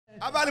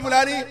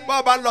Al-Fulani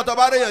bá bá ń lọ tó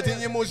bá réyàn tí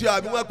yín mú sí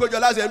àbí wọ́n péjọ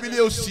láti ẹ̀bílì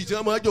òsì tí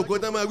wọ́n máa jókòó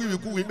tán máa wíwì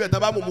kúwì ńbẹ̀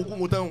tán bá mú kú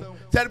mu tán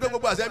sẹ́ni pé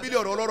gbogbo àṣẹ́bílì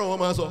ọ̀rọ̀ ọlọ́rọ̀ wọn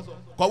máa sọ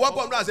kọ̀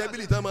wọ́pọ̀ nínú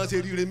àṣẹ́bílì tán máa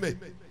ṣe ríire ńbẹ̀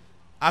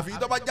àfi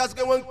tó bá jásí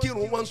pé wọ́n ń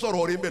kírun wọ́n ń sọ̀rọ̀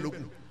ọ̀rẹ́ ńbẹ̀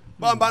lókù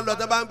bá bá ń lọ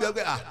tó bá ń gbé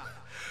pé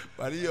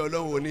parí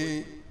ọlọ́run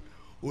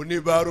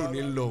oníbàárò ní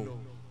lọ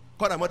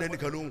kọ́dà mọ́dẹ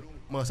nìkan lóhùn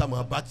máa sá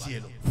máa bá tiẹ̀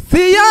lọ.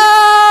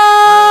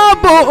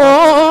 Thiyabu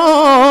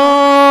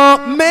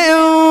min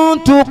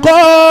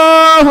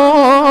tuqah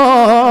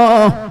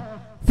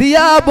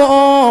Thiyabu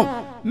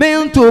min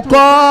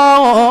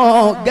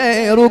tuqah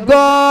gairu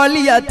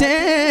galiyatin.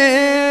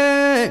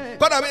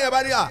 Kọ́dà mi yẹn bá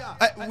ní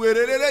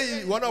wèrè lélẹ́yìí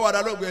ìwọ náà wà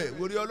dá lọ́gbẹ̀ẹ́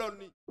wèrè ọlọ́run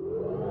ni.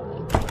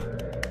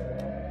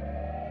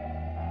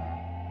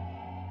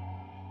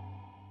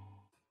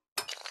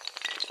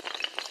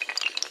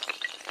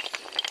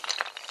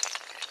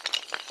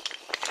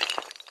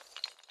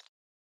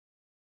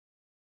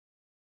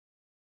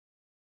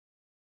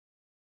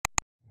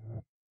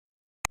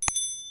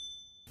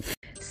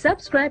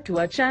 Subscribe to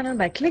our channel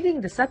by clicking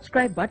the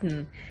subscribe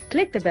button.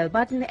 Click the bell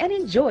button and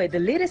enjoy the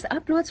latest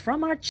uploads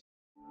from our channel.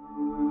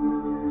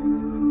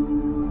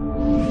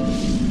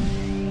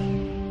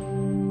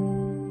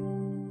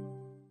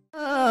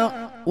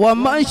 Wa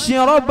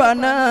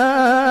mashrabana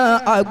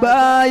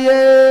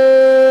abaye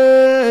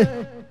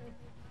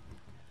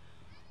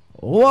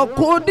wa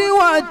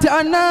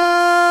qudwatana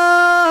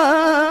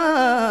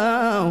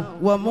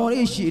wa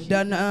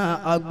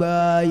murshidana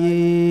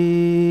abaye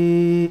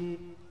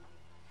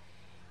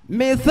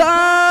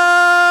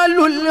مثال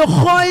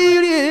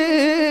الخير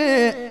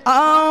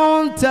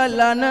أنت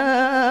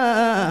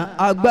لنا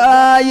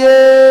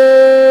أباية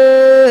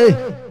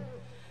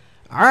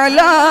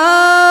على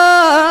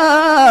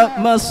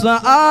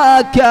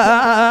مسعاك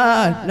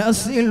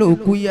نسلك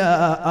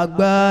يا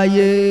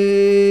أباية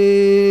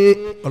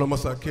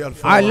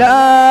على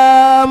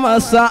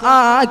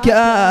مسعاك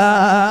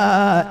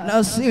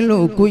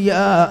نسلك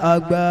يا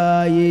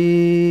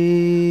أباية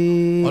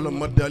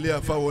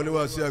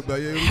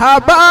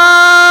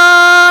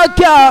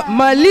حباك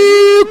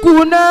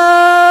مليكنا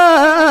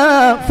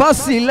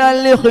فصل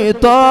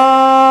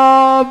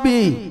الخطاب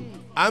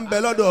عم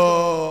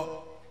بلدو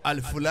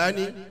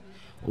الفلاني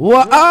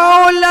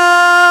وأولاك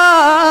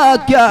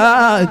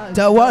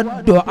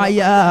تودع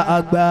يا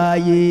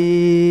أباية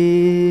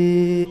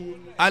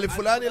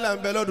الفلاني لم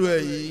بلدو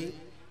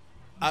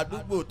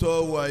àdúgbò tó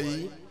wà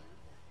yìí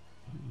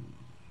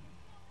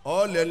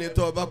ọ̀lẹ́ni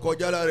tó bá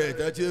kọjá lára ẹ̀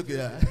tán tí ó kìí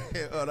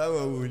ọ̀rọ̀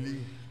àwọn wòlíì.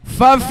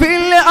 ففي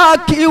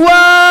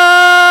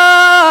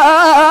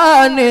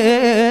الأكوان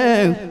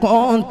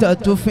كنت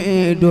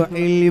تفيد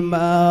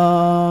علما.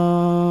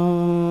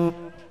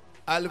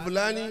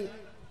 Al-Fulani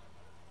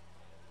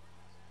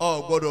ò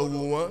gbọ́dọ̀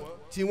wò wọ́n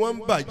tí wọ́n ń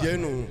bàjẹ́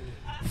nù.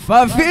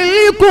 ففي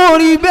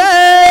القرب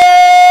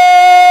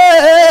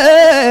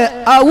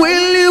أو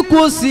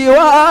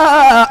الكسوى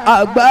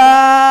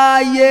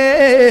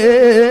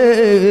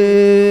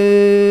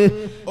أباية.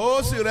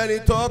 ó sì rẹni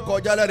tó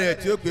kọjá lára ẹ̀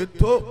tí ó pé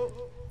tó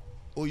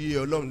oyè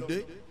ọlọ́run dé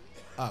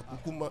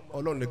àkúkú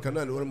ọlọ́run nìkan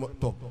náà ló ń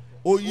tọ̀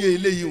oyè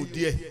eléyìí ò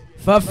díẹ̀.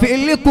 ففي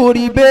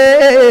القرب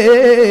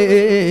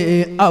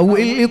أو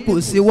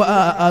الكسوى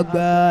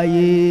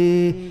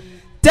أباية.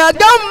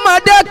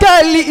 تجمدك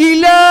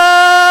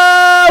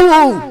الإله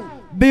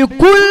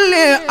بكل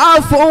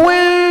عفو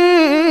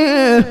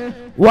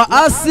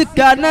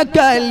وأسكنك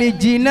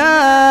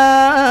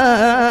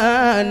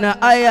الجنان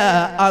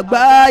أيا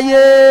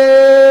أباية.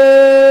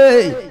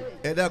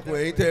 ẹ dákun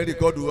ẹ̀yin tẹ́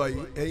rìkọ́dù wa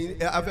yìí ẹ̀yin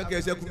afẹ́kẹ́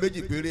ẹsẹ̀ kú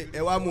méjì péré ẹ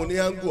wá mú ní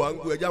àǹgò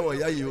ẹjẹ́ àwọn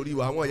ìyá yìí orí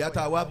wa àwọn ìyá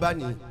tá a wá bá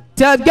ní.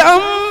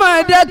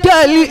 تجمدك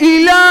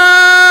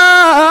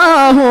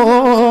الإله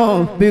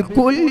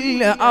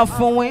بكل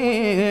عفو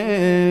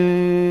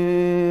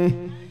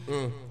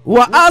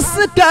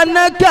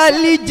وأسكنك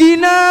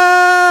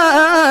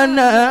الجنان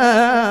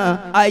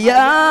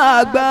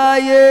أيا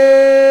أباية.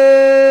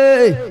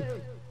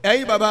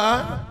 ẹ̀yin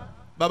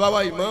bàbá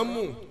wa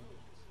ìmáàmù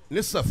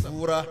ní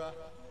Sàfúrà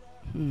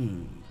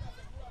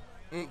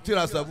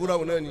tíra Sàfúrà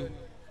wọn náà ni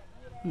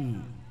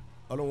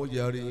ọlọ́run ó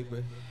jẹ́ àárín yín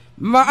pẹ́.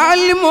 مع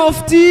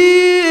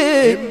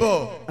المفتي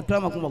Imbo.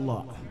 أكرمكم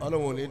الله.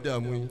 ọlọ́run ò ní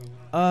dààmú yín.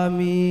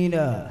 آمين.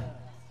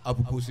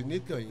 àbùkù sì ní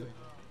kàn yín.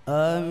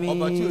 آمين.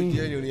 ọba tí ò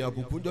jẹ́ ìrìn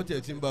àbùkù ńjọ́ tẹ̀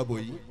tí ń bá bọ̀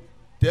yìí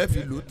tẹ́ fi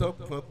lò tán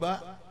kan gbá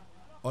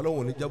ọlọ́run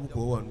ò ní jábùkù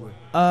ó wà nù ẹ̀.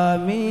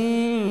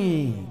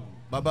 آمين.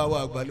 bàbá wa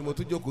àgbà ni mo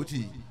tún jókòó tì í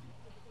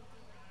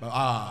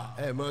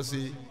ẹ mọ̀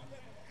sí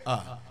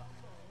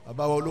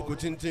bàbá wa olóko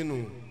tíntìnù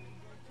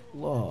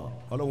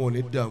ọlọ́run ò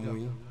ní dààmú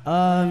yín.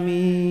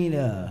 آمين.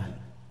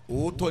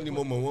 òótọ́ ni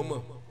mo mọ̀ wọ́n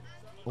mọ̀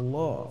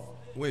الله.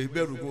 wọn èyí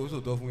bẹ̀rù kó o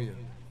sòtọ́ fún yẹn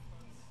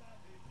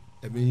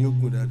ẹ̀mí yín ó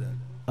gùn dáadáa.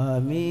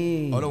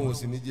 آمين. ọlọ́run ò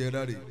sì ní jẹ́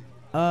ráre.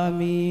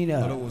 آمين.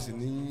 ọlọ́run ò sì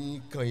ní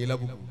kàn yín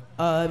lábùkù.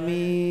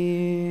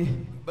 آمين.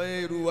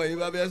 bẹ́ẹ̀ irú wa yìí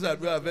bá bẹ́ẹ̀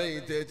sàdúrà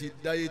fẹ́yìn tẹ́ ti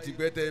dáyé ti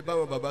pẹ́ tẹ́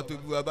báwọn bàbá tó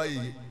bí wa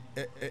báyìí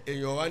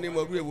èèyàn wa ní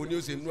mọ̀ọ́dún èwo ni ó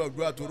ṣe nú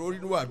àdúrà tó rórí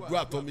nú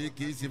àdúrà tó mi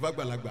kì í ṣe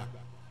fàgbàlagbà.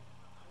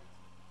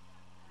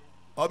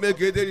 ọmọ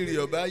èké tẹ́ rírì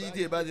ọ̀bá yìí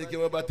tí ì bá ṣe kí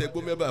wọ́n bá tẹ gbó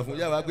mẹ́bà fún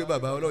yàrá gbé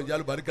bàbá ọlọ́run jẹ́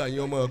Alubarika yín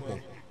ọmọ ọkàn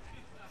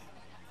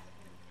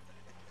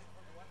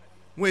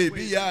wọn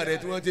èbí ìyá rẹ̀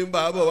tí wọ́n ti ń bá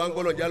a bọ̀ wá ń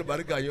gbọ́dọ̀ jẹ́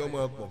àlùbáríkà yẹn ọmọ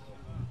ọkọ̀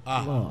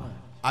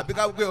àbí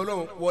ká pé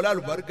ọlọ́run wọlé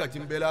àlùbáríkà ti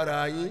ń bẹ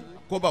lára yín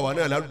kó bà wá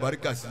náà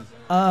lálùbáríkà sí.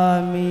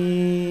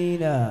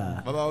 Amina.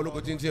 bàbá olóko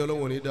tí ń tiẹ̀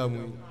ọlọ́run ò ní dààmú.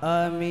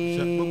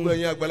 Àmín. gbogbo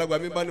ẹ̀yin àgbàlagbà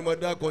mi bá ní mo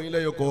dákọ̀ yín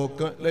lẹ́yọ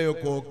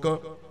kọ̀ọ̀kan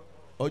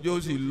ọjọ́ ó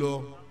sì lọ.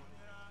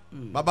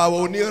 bàbá wa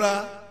onírà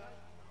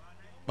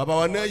bàbá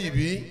wa náà yìí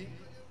bí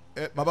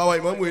bàbá wa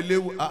ìmáàmù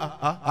eléwu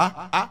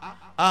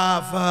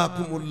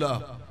afakumula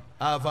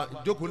afa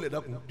jókòó lẹ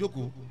dákun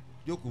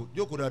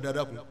jókòó dáadáa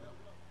dákun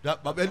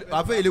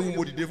àfẹ eléwu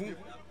mo dìde fún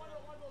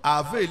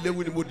àfẹ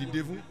eléwu ni mo dìde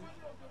fún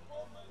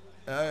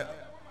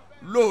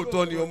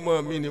lóòótọ́ ni ọmọ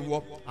mi ni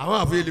wọ́ àwọn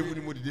àfẹ eléwu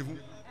ni mo dìde fún.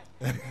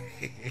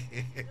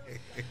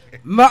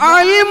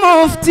 Ma'ali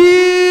mufti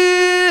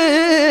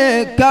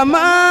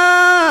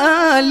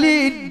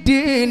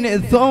Kamaliddin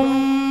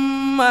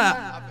thumma.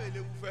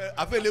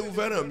 àfẹ eléwu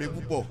fẹ́ràn mi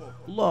púpọ̀.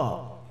 Allah.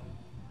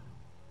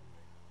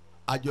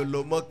 àjọlọ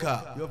Mọ́kà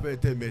yóò fẹ́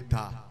tẹ̀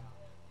mẹ́ta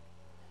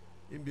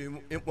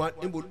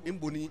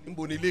nbo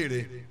ni ilé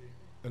rẹ̀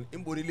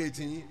nbo ni ilé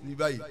tí ní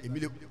báyìí èmi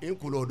lè ń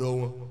kó lọ ọ̀dọ̀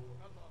wọn.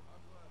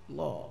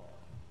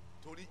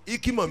 torí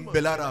ikimọ̀ ń bẹ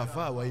lára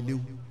àfa àwa ilé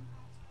wù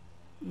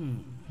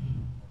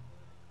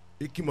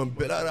ikimọ̀ ń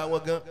bẹ lára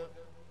wọn gan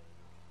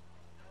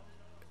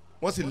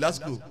wọ́n sì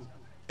lásìkò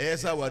ẹ̀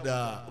sáwàdà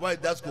wọ́n bá yẹ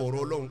dásìkò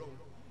ọ̀rọ̀ Ọlọ́run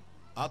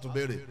á tún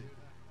bẹ̀rẹ̀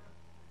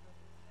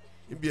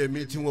níbi ẹ̀mí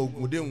tí wọn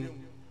ògùn déhùn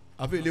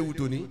àfẹ́ ìléwu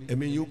tòní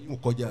ẹ̀mí yóò kún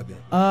kọjá bẹ̀.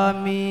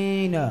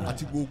 Amina.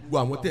 àti gbogbo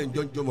àwọn tẹ̀ ń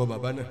jọ́ mọ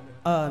bàbá náà.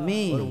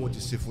 Àmín. Ọlọ́run wọn ti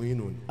ṣe fún yín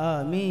nù.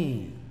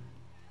 Àmín.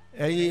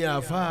 ẹ̀yin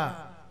àfa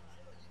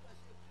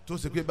tó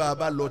ṣe pé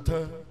bàbá lọ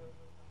tán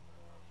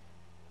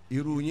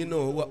irú yín náà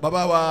wà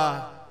bàbá wa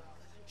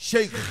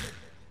Sheikh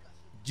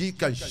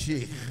jíkà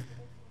Sheikh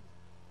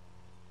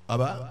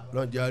bàbá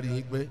lọ́n jẹ́ àárín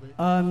yín pé.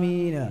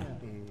 Amina.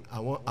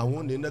 àwọn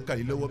ò ní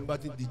nákàlí lọ́wọ́ bí bá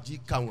ti di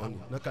jíkà wọn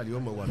nákàlí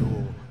ọmọ wà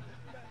lọ́wọ́ wọn.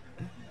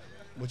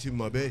 mo ti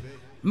mọ̀ bẹ́ẹ̀.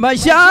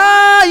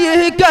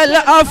 Mashayikh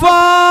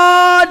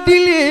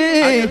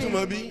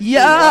al-afadili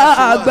ya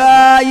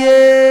àgbáyé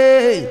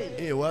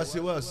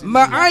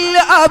ma'al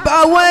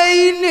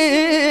abawaini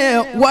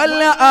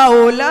wal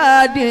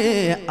auladi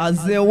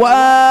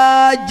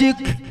azwajik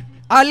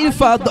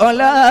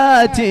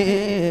alfadolati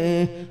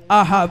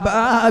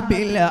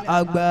ahababil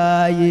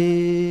àgbáyé.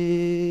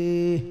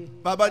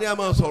 bàbá ni a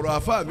máa sọ̀rọ̀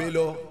àfa mi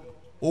lọ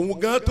òun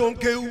gan tó ń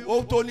kéwú ó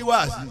tó ní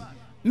wáàsí.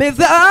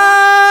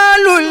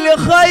 Mithalul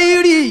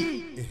khairi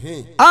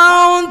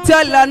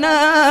anta lana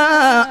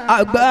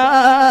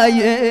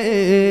àgbáyé.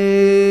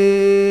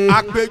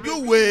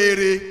 àpèjúwe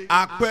rere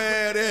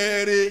àpẹẹrẹ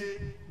rere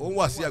òun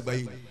wà sí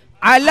àgbáyé.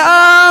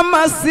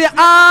 Alamasi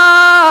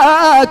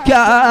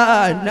aka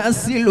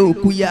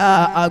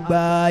nasilukuya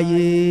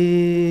àgbáyé.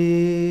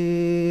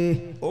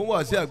 òun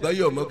wà sí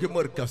àgbáyé ọmọ kí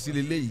mọ̀rì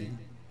kàsílẹ̀ léyìí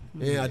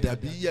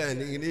àdàbíyà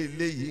ní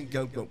eléyìí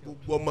nǹkan kan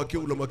gbogbo ọmọ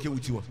kéwù lọmọ kéwù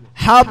tiwọn.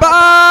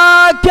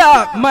 Habaka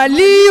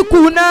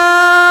malikuna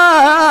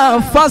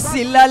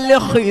fasilal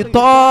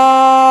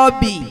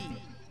khitabi.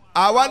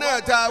 àwa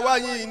náà tá a wá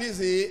yín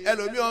nísìnyí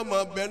ẹlòmíràn ọmọ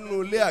bẹnu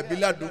lé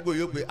àbílẹ̀ àdúgbò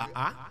yóò pé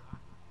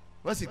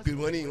wọ́n sì pè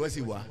wọ́n ní wọ́n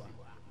sì wá.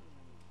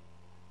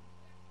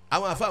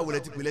 àwọn àfáà wọlé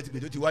ti pè lẹ́tìpé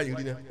tó ti wá yìí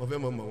rí náà wọ́n fẹ́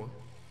mọ̀ wọn.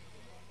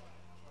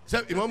 ṣé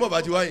ìmọ̀ọ́mọ̀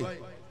bá ti wá yìí.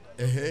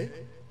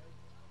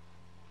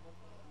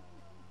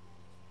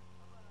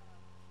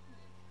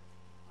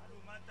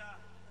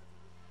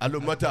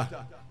 Alumata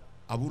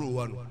àbúrò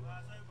wa nù.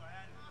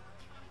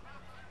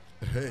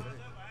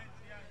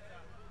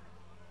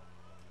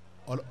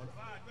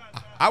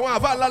 àwọn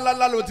àfa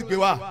ńláńlá ló ti pè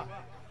wá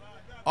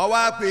ọwọ́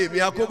á pè mí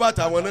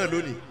akóbàtà wọn náà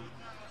lónìí.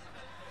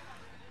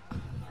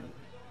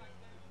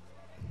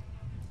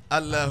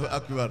 Allahu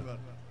akbar.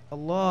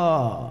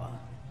 Allah.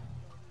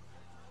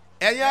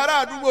 ẹ̀yin ará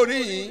àdúgbò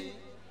níyìn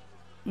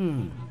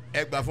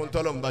ẹ gbà fún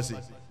tọ́lọ̀ ń bá ṣe.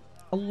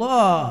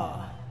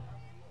 Allah.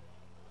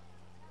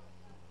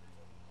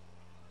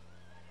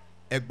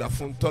 ẹ gbà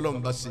fún tọ́lọ̀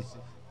ń bá ṣe.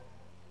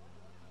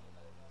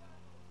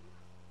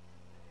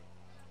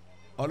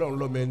 ọlọ́run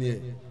ló mẹ́ni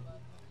ẹ̀.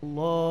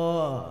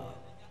 Allah.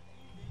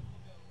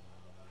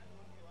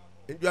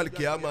 njọ́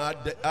alikiyama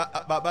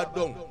bàbá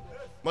dọ̀n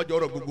mọ́jọ́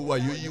ọ̀rọ̀ gbogbo wa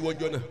yóò yí wọ́n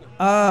jọ náà.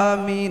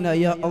 Amina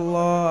ya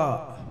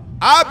Allah.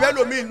 abẹ́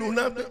lomi inú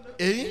náà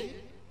èyí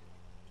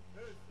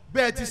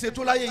bẹ́ẹ̀ ti ṣe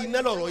tó láyé iná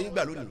lọ́rọ̀ yín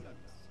gbà lónìí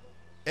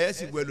ẹ̀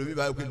sì gbọ́ ẹlòmí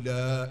báyìí pé la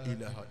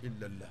ilaha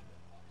illallah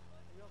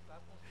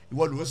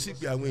ìwọ ló ń sì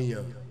pé àwọn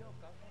èèyàn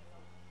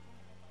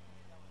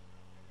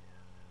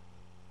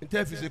n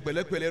tẹ́ fi ṣe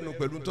pẹ̀lẹ́pẹ̀lẹ́ nu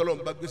pẹ̀lú ntọ́lọ́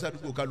ń bá gbé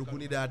sádùúgbò kálukú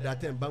ní dáadáa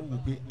tẹ́ ń bá ń wò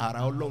pé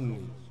ara ọlọ́run ni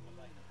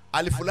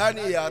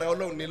Al-Fulani ara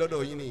ọlọ́run ni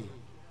lọ́dọ̀ yín ni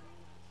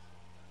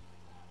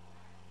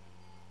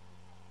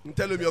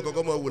ntẹ́lómi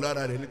ọkọ̀ọ̀kọ̀ máa wò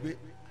lára rẹ̀ ni pé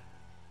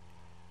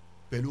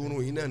pẹ̀lú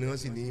orun yìí náà ni wọ́n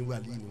sì ní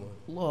wàlíì ni wọ́n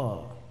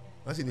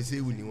wọ́n sì ní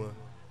séwù ni wọ́n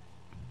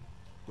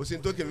kò sí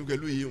ní tó kẹ̀mí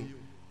pẹ̀lú yìí o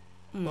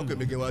wọ́n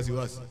kẹ̀mí kẹ́ wá sí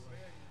wá sí.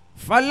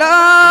 Fala.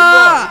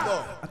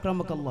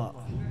 Akramakallah.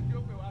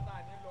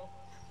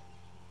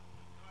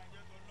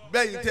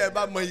 bẹ́ẹ̀ tẹ́ ẹ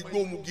bá mọ igbó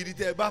mu gidi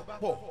tẹ́ ẹ bá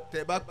pọ̀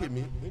tẹ́ ẹ bá pè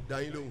mí ní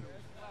dáyín lóhùn.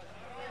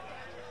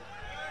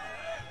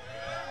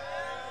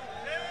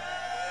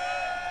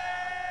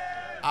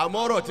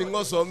 àmọ́rọ̀ tí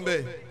wọ́n sọ ń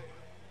bẹ̀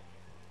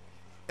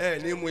ẹ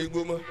ní mu igbó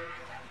mọ́.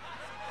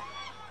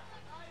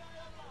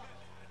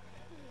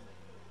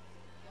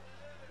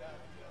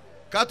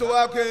 kátó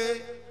wá pé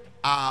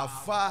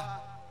àáfà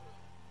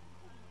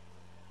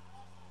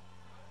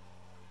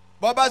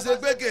bọ́bá ṣe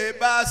pé kèé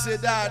bá ṣe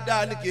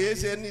dáadáa ni kèé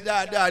ṣe ní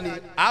dáadáa ni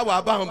àwa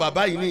báwọn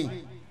bàbá yìí ní.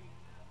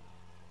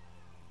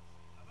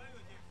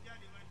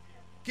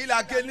 kí la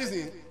ké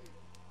nísìn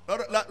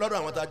lọ́dọ̀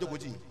àwọn tá a jókòó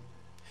tì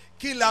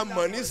kí la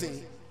mọ̀ nísìn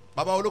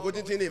bàbá olóko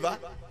títí ní ìbá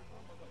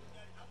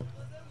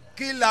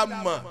kí la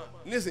mọ̀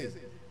nísìn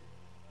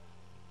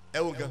ẹ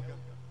wo nǹkan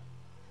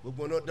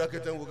gbogbo ọ̀nà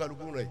dákẹ́tẹ́ ń wo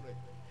kálukú rẹ̀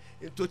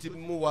tó ti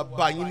mú wa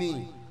báyìí ní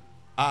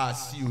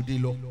àṣì òde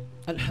lọ.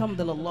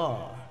 alhamdulillah.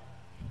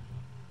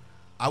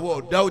 àwọn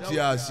ọ̀dà ò ti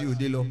àṣì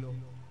òde lọ.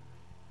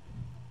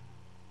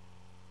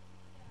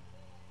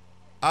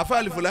 àfa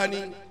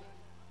Al-Fulani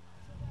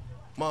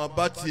máa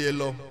bá tiẹ̀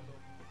lọ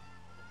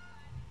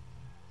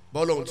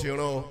bọ́ọ̀lù ọ̀hún ti rán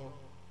ọ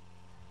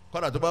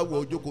kọ́dà tó bá wọ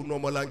ojókòó ní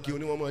ọmọlanke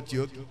oníwọ́n máa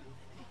tiẹ̀ kí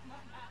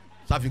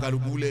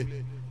sáfìkàlùkù lẹ̀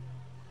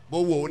bó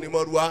wọ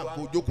onímọ̀rúwa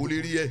kó jókòó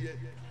lérí ẹ̀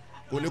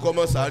oníkọ́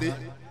mọ́ sáré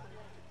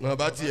máa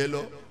bá tiẹ̀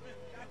lọ.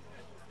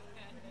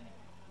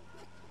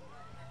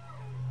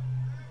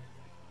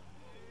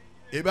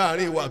 ìbá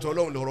àárín ìwà àti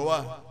ọlọ́run lọ́rọ̀ wa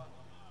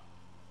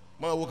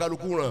máa wo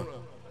kálukú ràn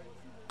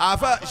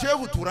àfa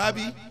Sheikh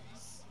Turabi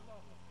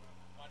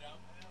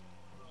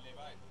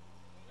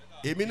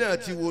èmi náà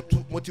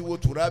mo ti wo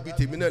Turabi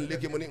tèmi náà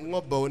lékè mo ní ń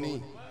bọ̀ ọ́ ní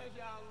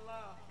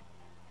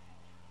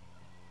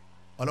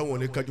ọlọ́run ò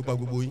ní kájú pa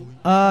gbogbo yín.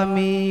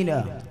 amiina.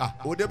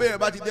 òde bẹ́ẹ̀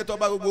bá ti dé tọ́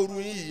bá gbogbo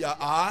orun yín ìyá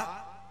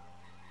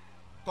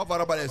kọ́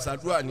farabalẹ̀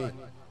ṣàdúrà ni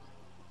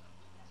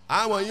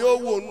àwọn yóò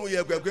wò nù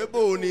yẹ̀pẹ̀pẹ̀ bò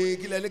ní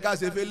kílẹ̀ ní ká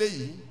ṣe fẹ́lẹ́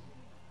yìí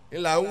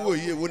ńlá ń wò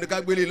yìí èwo ní ká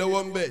gbélé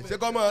lọ́wọ́ ń bẹ̀ ṣé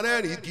kọ́ máa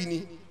rẹ́rìn-ín kí ni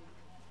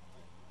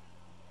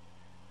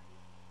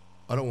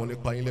ọlọ́run ò ní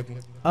pa yín lẹ́kún.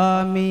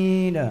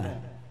 amiina.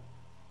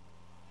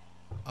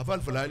 àfa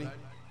Al-Fulani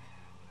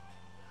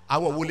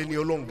àwọn wo lè ní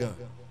ọlọ́run gan.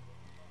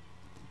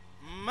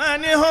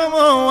 mani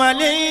humu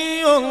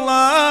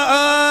waliyullah.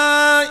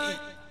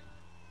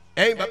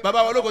 ẹ̀yin bàbá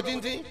wa olóko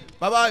tíntín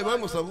bàbá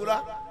Imam Sawura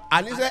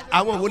àníṣe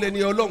àwọn wo lè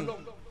ní ọlọ́run.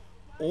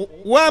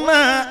 wama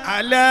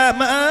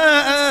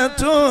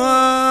alamatu.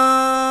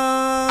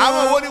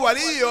 àwọn wo ni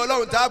wàlíyì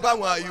ọlọ́run tá a bá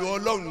àwọn àyò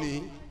ọlọ́run ní.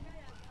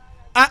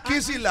 kí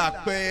sì là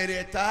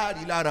pẹ́ẹ́rẹ́ tá a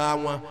rí lára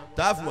wọn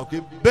tá a fún wọn pé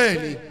bẹ́ẹ̀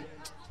ni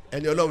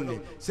ẹni ọlọ́run ni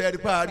sẹ́ẹ̀rí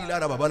parí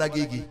lára bàbá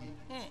Lágége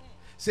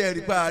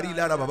sẹ́ẹ̀rí parí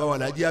lára bàbá wa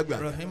Lájí Àgbà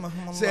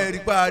sẹ́ẹ̀rí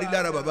parí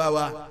lára bàbá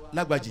wa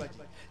Lágbàjì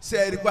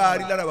sẹ́ẹ̀rí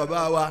parí lára bàbá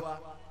wa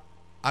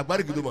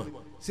Àgbárígìdòmọ̀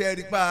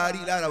sẹ́ẹ̀rí parí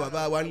lára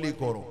bàbá wa Ńlẹ̀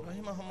Kọ̀rọ̀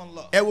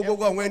ẹ wo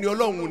gbogbo àwọn ẹni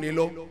ọlọ́run ni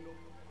lọ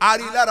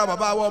ari lára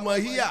bàbá wa ọmọ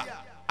híyà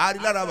ari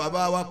lára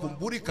bàbá wa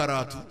Kùnbúrì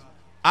Kàràtù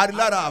ari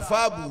lára àfa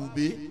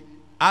Bùbé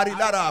ari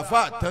lára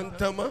àfa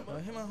Tàntàmọ́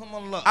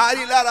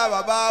ari lára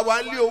bàbá wa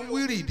Ńlẹ̀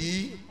Òwúrìdì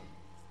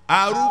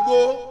arúgbó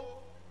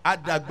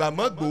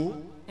adàgbàmọ́gbó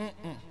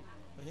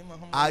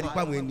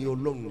àrípàwọn ẹni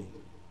ọlọ́run ni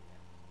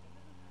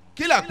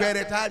kí là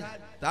pẹ́ẹ́rẹ́ tá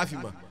a fi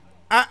mọ̀.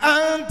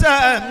 anta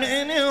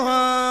minhum.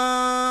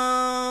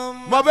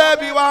 mo bẹ́ẹ̀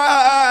bí wá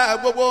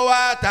gbogbo wa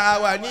tá a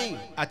wà ní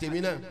àtẹ̀mí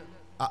náà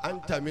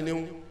anta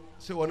minhum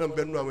ṣé wọn náà ń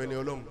bẹ nínú àwọn ẹni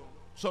ọlọ́run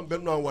sọ ń bẹ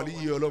nínú àwọn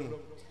wàlíyì ọlọ́run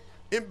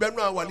ń bẹ nínú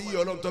àwọn wàlíyì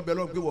ọlọ́run tó bẹ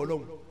lọ́run pé wọ́n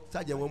ọlọ́run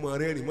sáàjẹ̀ wọn mọ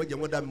rẹ́rìn mọ́jẹ̀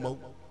wọn dá mi mọ́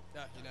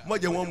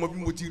mọ́jẹ̀ wọn mọ bí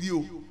mo ti rí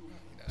o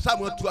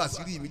sáàmù tú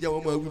àṣírí mi jẹ́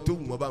wọn máa wí tó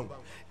wù wọ́n báwọn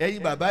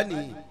ẹ̀yin bàbá ni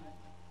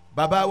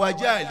bàbá wa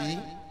Jáàlì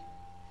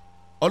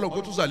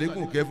ọlọ́kùn tó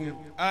sàlékùn kẹ́ fún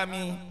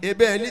àmín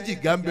ebe ẹni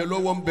jìgá ń bẹ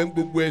lọ́wọ́ ń bẹ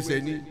gbogbo ẹsẹ̀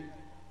ni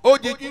ó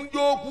jẹ́ kí n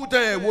jó kú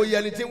tẹ̀ ẹ̀ wo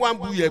yẹni tí wọ́n ń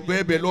bu yẹ̀pẹ̀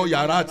ẹbẹ̀ lọ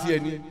yàrá tiẹ̀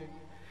ni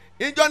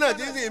ìjọ náà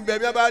ti ń sìn bẹ̀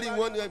bí a bá rí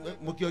wọn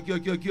mo kí ọ kí ọ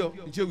kí ọ kí ọ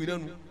ìṣe òwì náà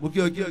nu mo kí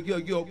ọ kí ọ kí ọ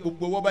kí ọ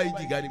gbogbo wọ́n bá yìí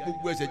jìgá ni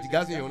gbogbo ẹsẹ̀ jìgá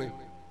sì rìn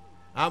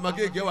àwọn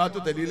akéèké wa tó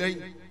tẹ̀lé lẹ́yìn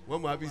wọ́n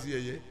máa fi sí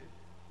ẹ̀yẹ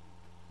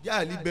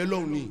Jáàlì bẹ́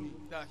lọ́hùn ni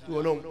tí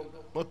wọ́n lọ́hùn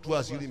wọ́n tú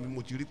àṣírí mi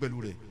mo ti rí pẹ̀lú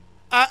rẹ̀.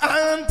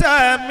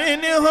 anta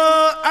minhum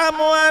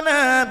amwana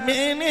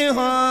minhum.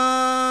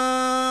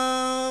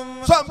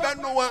 sọ ń bẹ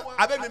nù wọn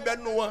abẹ́ mi bẹ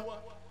nù wọn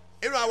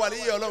irú àwọn àlẹ́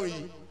yìí ọlọ́run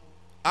yìí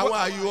àwọn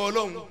àyò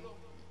ọlọ́run.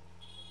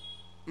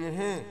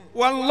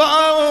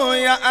 wallahu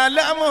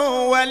ya'lamu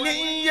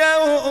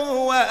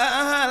waliyahu wa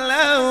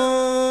ahlahu.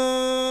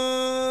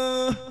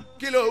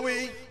 kí ló wí.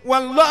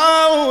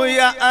 wallahu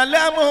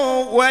ya'lamu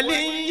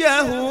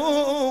waliyahu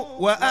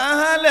wa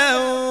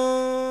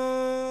ahlahu.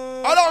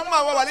 ọlọ́run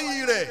máa wá wàlẹ́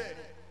yìí rẹ̀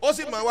ó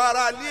sì máa wá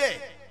ara alẹ́ ẹ̀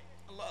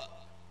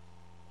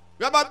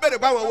bí wọ́n bá bẹ̀rẹ̀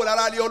pé àwọn wọlé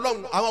ara alẹ́ ọlọ́run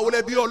àwọn wọlé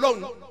bí ọlọ́run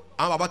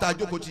àwọn bàbá tá a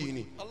jókòó tì í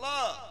ni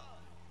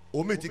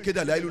omi ti kéde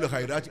àlẹ́ ayélujára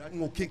kàyéra ń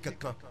wò ké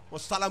kankan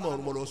wọ́n sálámà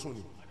ọ̀run mọ́ lọ sùn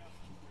ni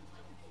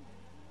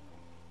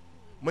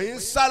mo ń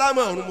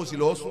sálámà ọ̀run mo sì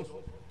lọ sùn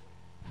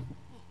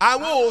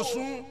àwọn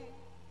òsùn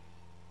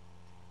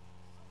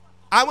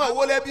àwọn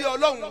wọlé bí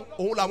ọlọ́run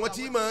òun làwọn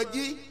tí máa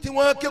jí tí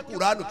wọ́n ké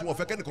Kùránì tí wọ́n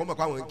fẹ́ kẹ́nìkan mọ̀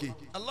pé àwọn ń ké.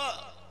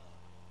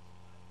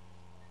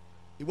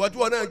 ìwọ tí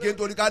wọn náà ké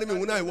nítorí kárí mi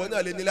ìwọ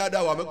náà lè ní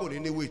ládàá wà mẹ́kò ní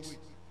ní wait.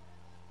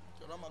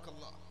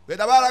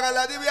 bẹ̀tà bá ara kan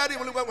ládé bí yáàdì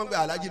ìmúlùpẹ̀ pẹ̀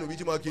alájì nù bí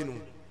tí mo ké nu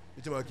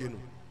ìtumọ̀ kinu.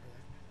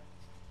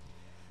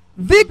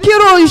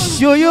 ذكر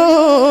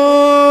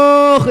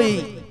الشيوخ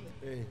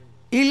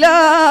إلى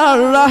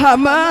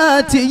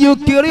الرحمات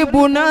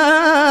يقربنا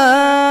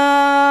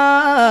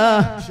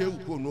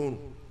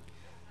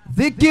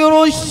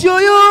ذكر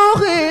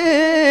الشيوخ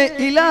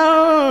إلى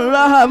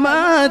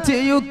الرحمات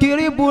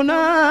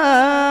يقربنا.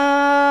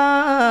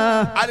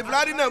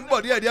 Al-Fulani náà ń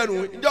bọ̀ díẹ̀ nù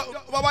njọ́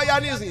bàbá yá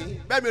nísìn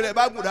bẹ́ẹ̀ mi rẹ̀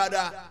bá gùn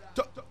dáadáa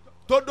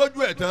tó dójú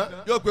ẹ̀ tán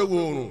yóò pé wo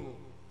oòrùn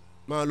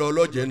máa lọ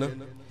ọlọ́jẹ̀ náà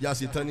yá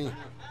sí tán nìyí.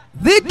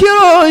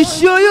 ذكر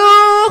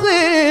الشيوخ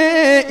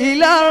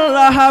إلى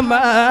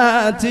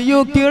الرحمات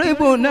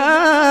يقربنا.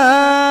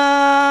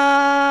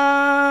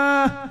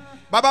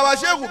 bàbá wa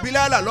Sheikh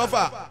Bulala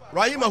lọ́fà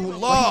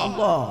rahimahullah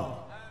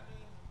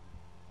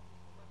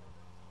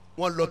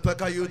wọ́n lọ tán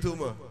ká yóò tó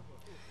mọ̀.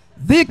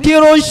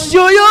 ذكر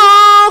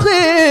الشيوخ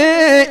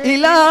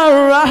إلى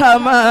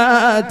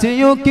الرحمات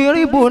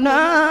يقربنا.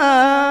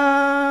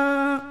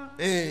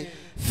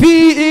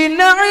 في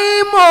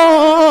نعيم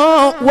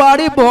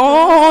وربع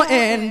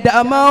عند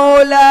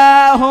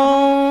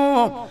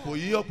مولاهم. kò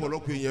yí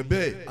ọ̀pọ̀lọpọ̀ èèyàn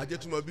bẹ́ẹ̀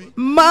ajẹ́túmọ̀ bí.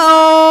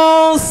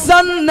 من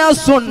سن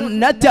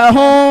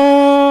سنتهم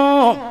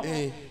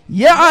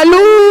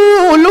يعلو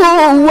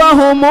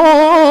وهم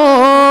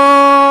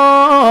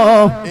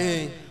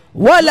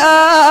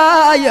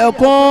ولا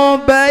يكون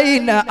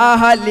بين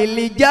أهل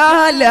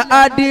الجهل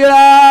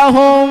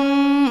أدراهم.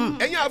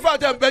 ẹ̀yin àfáà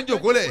tẹ̀ ń bẹ́ ń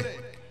jòkó lẹ̀.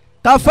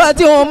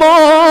 كفتهم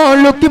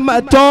لكمة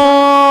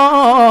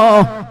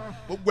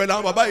gbogbo ẹ̀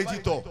làwọn bàbá yìí ti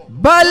tọ̀.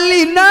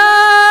 بل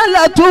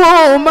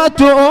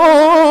نالتهمة.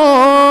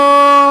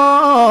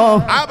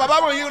 àwọn bàbá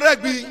wọn yìí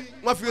rẹ́gbi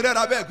wọ́n fi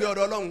rẹ́ra bẹ́ẹ̀ pé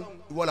ọ̀dọ̀ Ọlọ́run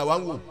ìwọ làwa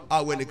ń wò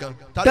àwẹ̀ nìkan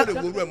ta ló lè wo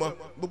orú ẹ̀ mọ́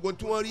gbogbo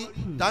tí wọ́n rí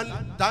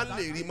ta ń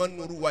lè rí mọ́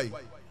nínú orú wa yìí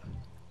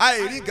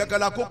àìrí kankan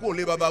la kókó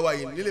lé bàbá wa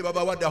yìí nílé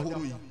bàbá wa dahoro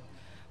yìí.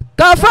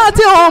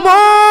 كفتهم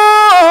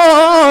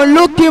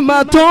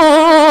لكمة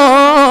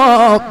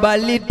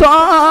بل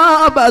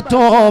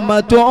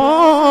طابتهمة.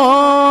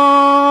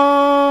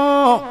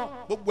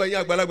 gbogbo ẹ̀yin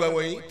àgbàlagbà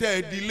wọ̀nyí tẹ́ ẹ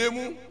di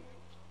lémú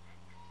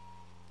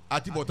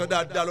àti bọ̀tán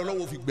dáadáa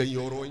lọ́wọ́ fi gbẹ̀yìn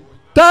ọ̀rọ̀ yín.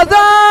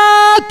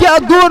 كذاك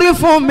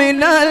غرف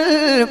من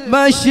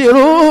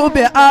المشروب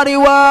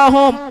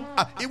أرواهم.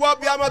 ìwọ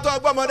bí a máa tọ́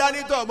ọgbọ́n ọmọ dání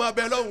tọ́ ọmọ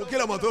ọbẹ̀ lọ́hùn kí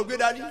lọ́mọ tó gbé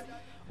dání.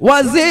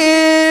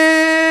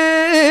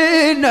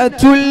 وزينة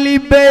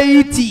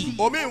البيت.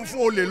 omi ń fún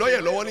olè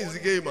lọ́yẹ̀ lọ́wọ́ ní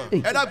zige ma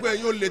ẹ dákun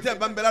ẹ̀yin olè tẹ́ ẹ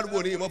bá ń bẹ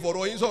ládùúgbò ní ìmọ̀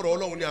fọ̀rọ̀ yín sọ̀rọ̀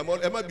Ọlọ́run ni àmọ́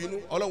ẹ má bínú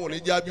Ọlọ́run ní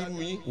já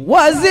bírú yín.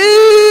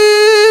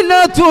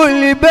 وزينة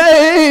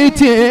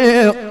البيت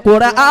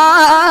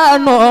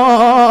قرآن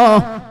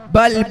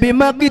بل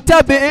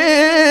بمكتب.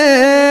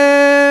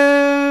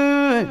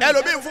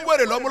 ẹlòmíín fún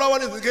wèrè lọ́múlọ́wọ́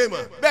ní zige ma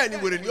bẹ́ẹ̀ ni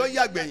wèrè ni ó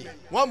yà gbẹ̀yìn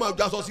wọ́n máa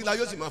jọ sí la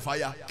yóò sì máa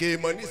fàya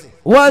kéèmọ̀ nísìn.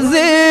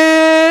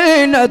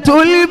 وزينة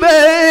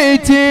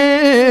البيت.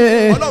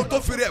 Ọlọ́run tó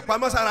fi rẹ̀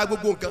pamọ́ sára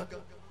gbogbo nǹkan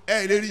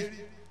ẹ̀ lè rí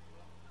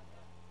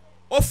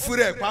ó fi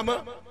rẹ̀ pamọ́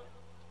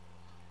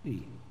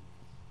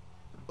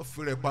ó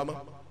fi rẹ̀ pamọ́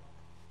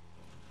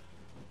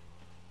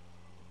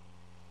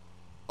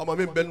ọmọ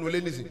mi bẹ nínú ilé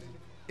nísìn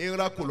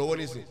ìnra kò lọ́wọ́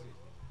nísìn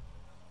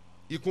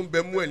ikú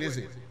bẹ mú ẹ̀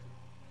nísìn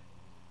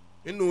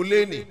inú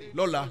ilé ní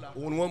lọ́la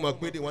òun ni wọ́n máa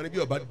pé de wọn ni bí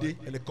ọba dé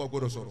ẹnìkan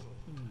gbọ́dọ̀ sọ̀rọ̀.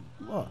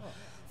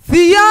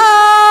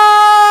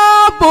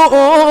 ثياب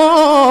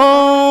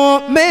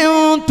من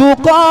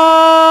تقى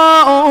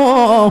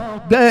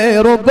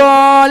غير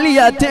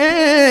غالية.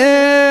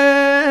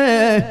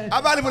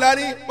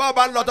 Al-Fulani bọ́ọ̀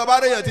bá ń lọ tọ́ba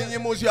rẹ̀yàn tí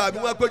yín mú sí àbí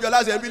wọ́n péjọ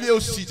láti ẹ̀mí ilé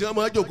òsì tí wọ́n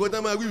máa jòkó tí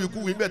wọ́n máa wíwì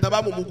kúwì ńbẹ̀ tí wọ́n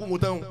bá mú kú mu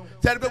tán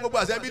sẹ́ni pé gbogbo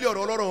àsẹ́mbílì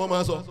ọ̀rọ̀ ọlọ́rọ̀ wọn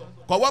máa sọ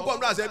kọ̀ wọ́pọ̀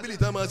nínú àsẹ́mbílì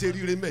tí wọ́n máa ṣe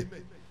ríire ńbẹ̀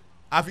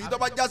àfi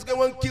tọ́ba jásí pé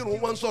wọ́n ń kírun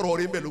wọ́n ń sọ̀rọ̀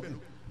ọ̀rẹ́ ńbẹ̀ lókun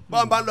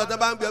bọ́ọ̀ bá ń lọ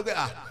tọ́ba ń gbé pé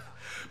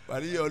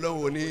parí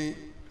Ọlọ́run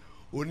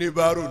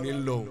oníbàárò ní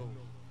lọ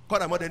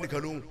kọ́dà mọ́tẹ́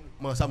nìkan lóhùn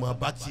máa sá máa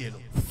bá tiẹ̀ lọ.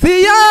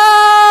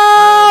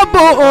 ثياب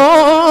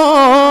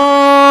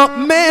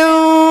من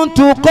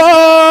تقى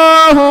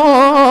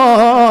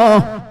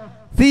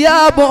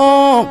ثياب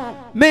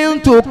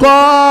من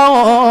تقى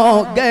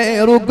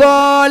غير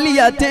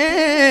غالية.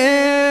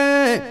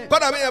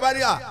 kọ́dà mi yẹn bá ní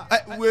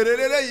wèrè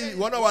lélẹ́yìí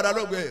ìwọ náà wà dá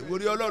lọ́gbẹ̀ẹ́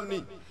wèrè Ọlọ́run ni.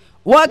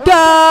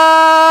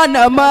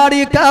 وكان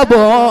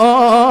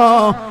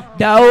مركبا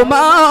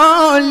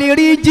دوما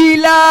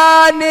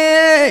لرجلان.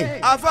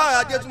 afa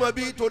ajẹtuma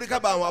bí torí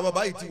kábà àwọn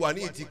bàbá yìí ti wà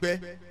ní ìtìpẹ́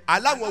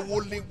aláwọ̀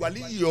wo ni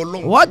wàlíyìí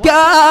Ọlọ́run.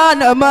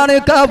 وكان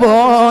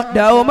مركبا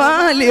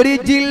دوما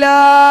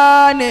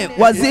لرجلان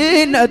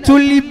وزينة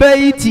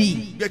البيت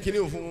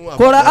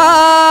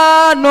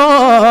قرآن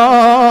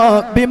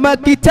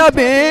بمكتب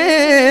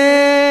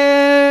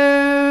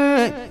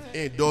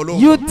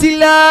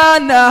يتلى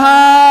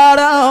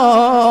نهارا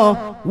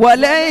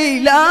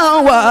وليلا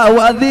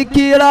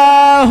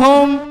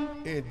وذكراهم.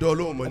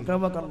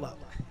 أكرمك الله.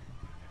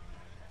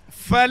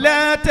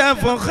 فلا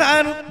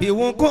تفخر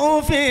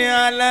بوقوفي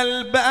على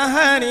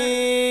البحر.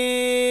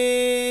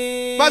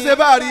 má ṣe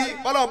bá a rí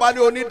Ọlọ́run bá ní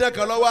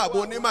onídẹ́kan lọ́wọ́ àbò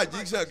ní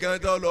magician kan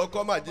tó lọ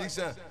kọ́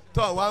magician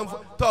tó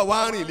wá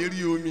ń rìn lérí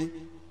omi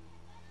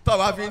tó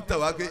wá fi ń tàn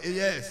wá pé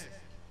yes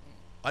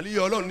àlíyé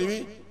Ọlọ́run ni mí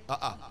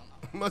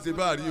má ṣe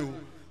bá a rí o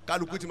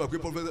kálukú ti mọ̀ pé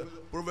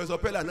Professor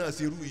Pella náà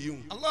ṣe irú yìí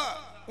hùn.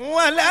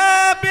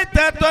 ولا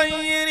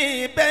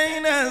بتطير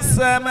بين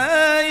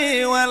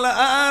السماء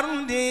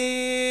والأرض.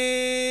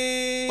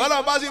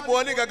 bọ́lá bá sì bọ̀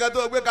ọ́ ní kankan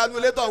tó gbé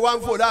kanulétọ̀ wá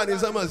ń fò láàrin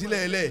sánmọ̀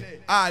sílẹ̀ ẹlẹ̀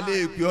a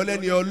lè pè ọ́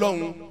lẹ́ni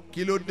ọlọ́run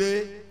kí ló dé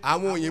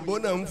àwọn òyìnbó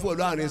náà ń fò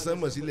láàrin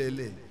sánmọ̀ sílẹ̀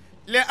ẹlẹ̀.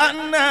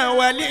 لأن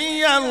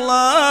ولي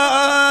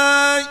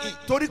الله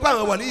torí pé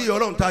àwọn wàlíyì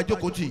ọlọ́run tá a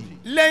jókòó tì.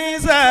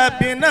 ليس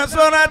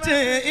بنظرة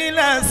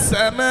إلى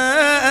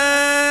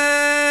السماء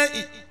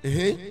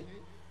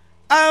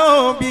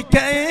أو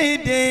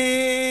بكيد.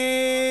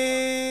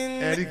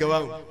 ẹ̀rí kan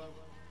báwọn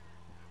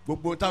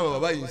gbogbo táwọn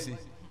bàbá yìí ń ṣe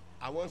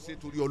àwọn ń ṣe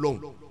torí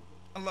ọlọ́run.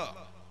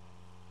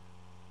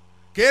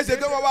 kìí ṣe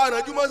pé wọ́n wá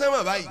àrànjú mọ́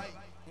sẹ́wọ̀n báyìí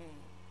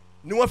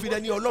ni wọ́n fi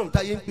dẹni ọlọ́run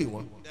táyé ń pè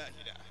wọ́n.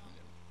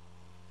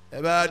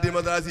 ẹ bá dé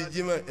mọ́tàlásí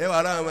jímọ̀ ẹ wà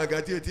ara àwọn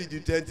kan tí o ti ju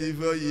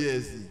 24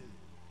 years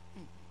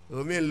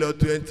omi ń lọ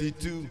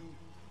 22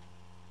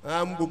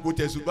 à ń gbogbo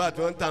tẹ̀sùbà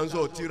tí wọ́n ń tà ń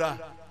sọ̀ tíra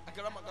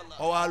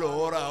ọwọ́ àlọ́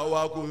ọ̀rà ọwọ́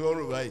àkó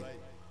ọrùn báyìí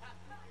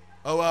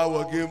ọwọ́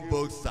àwọ̀ game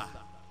boxer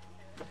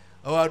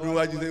ọwọ́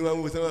àdúrà sẹ́yìn wọn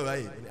wò sẹ́wọ̀n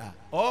báyìí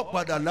ọ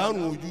padà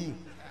lárùn ojú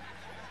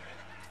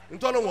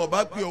ntọ́nà wọn bá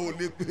pè ọ́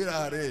lè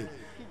pera rẹ̀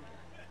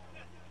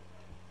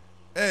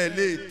ẹ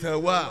lè tàn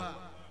wá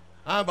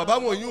àwọn bàbá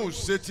wọn yóò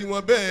ṣe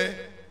tiwọn bẹ́ẹ̀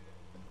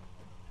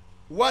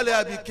wálé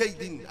àbí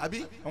kéèdìn àbí.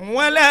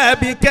 wálé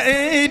àbí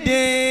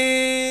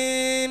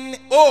kéèdìn.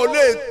 ó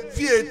lè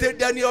fi ète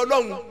dání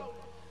ọlọ́run.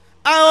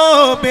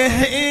 àwọn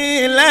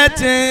obìnrin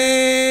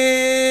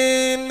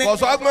lẹ́tìn.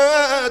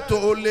 kọ̀sọ́gbọ́n tó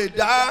lè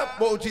dá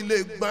bó ti lè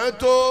gbọ́n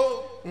tó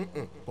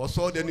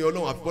kọ̀sọ́ dání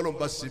ọlọ́run àfi bọ́lọ́run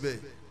bá síbẹ̀.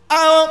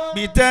 àwọn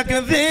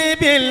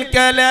bitakdhibil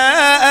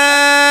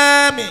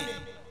kalami.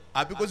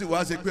 àbí kó sì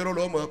wá ṣe pé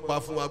rọ́lọ́ máa pa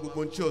fún wa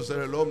gbogbo tí ọ̀sẹ̀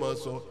rẹ̀ lọ́ọ́ máa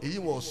sọ èyí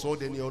wọ́n sọ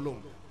dání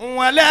ọlọ́run.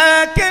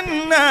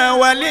 walakinna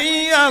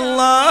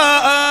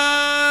waliyallah.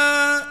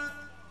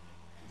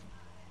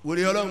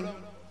 wòlé ọlọ́run.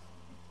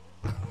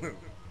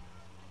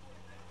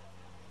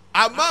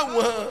 àmọ́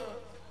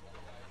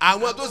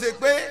àwọn tó ṣe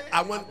pé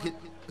àwọn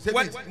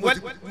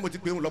mo ti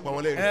pè ń lọ́pọ̀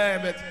àwọn lẹ́yìn.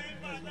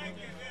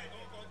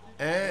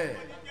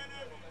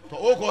 tọ́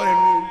ó kọ́ ẹ̀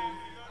nù.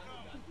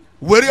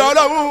 wèrè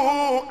ọlọ́run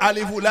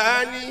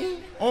Al-Fulani.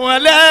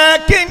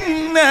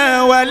 walakinna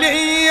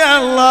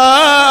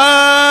waliyallah.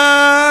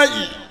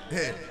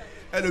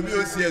 ẹlòmíì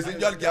ó sì ẹ̀sìn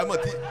jọ́lì kí a mọ̀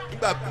tí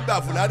nígbà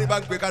Fulani bá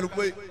ń pe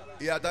kálukú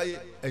ìyá táyé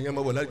ẹ̀yin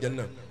ọmọ bọ̀ láti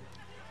Janna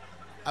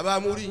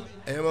abamuri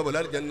ẹ̀yin ọmọ bọ̀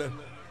láti Janna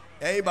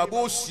ẹ̀yin bàbá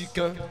òsì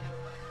kan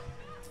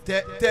tẹ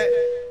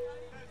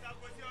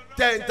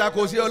ń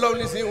takò sí ọlọ́run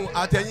nísìnyìí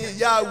àtẹ̀yìn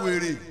ìyá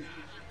wèrè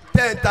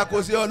tẹ ń takò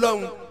sí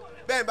ọlọ́run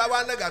bẹ́ẹ̀ bá wà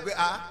nàgà pé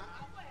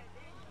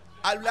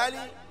Al-Fulani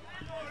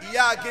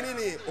ìyá kínní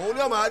ni òun ní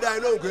ọmọ adá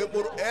yín lóhùn pé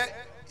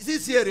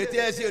sísè èrè tí ẹ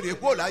ṣe èrè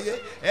kúrò láyé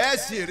ẹ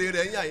ṣe èrè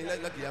rẹ yín àyín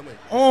lákìyàmọ.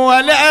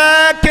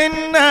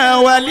 walakinna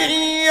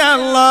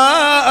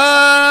waliyallah.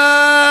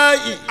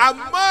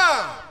 àmọ́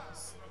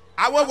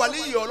àwọn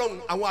wàlíyì ọlọ́run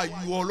àwọn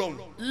àyù ọlọ́run.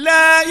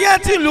 la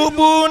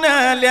yatlubuna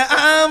li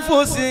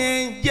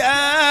anfusihim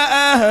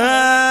ja'an.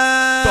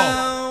 tọ́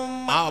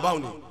àwọn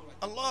báwọn ni.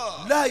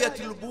 la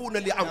yatlubuna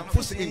li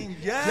anfusihim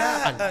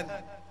ja'an.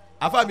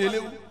 àfàmì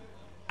eléwu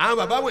àwọn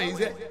bàbá wọ̀nyí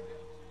sẹ́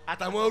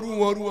àtàwọn rú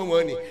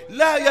wọn ni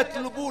la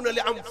yatlubuna li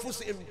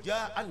anfusihim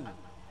ja'an.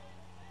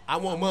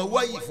 àwọn ọmọ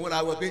wáyì fúnra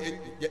wọn pé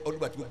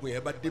ọdún àti gbogbo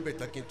yẹn bá débẹ̀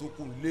tán kí n tó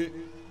kù lé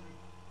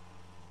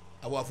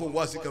àwọn àfọwọ́n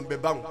wá sí kan bẹ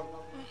báwọn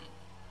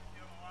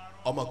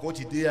ọmọ kan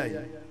ti dé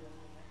àyè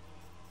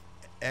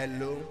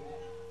hello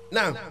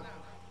náà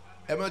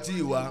ẹ má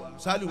ti wá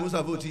Saliu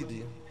Musafa ti dé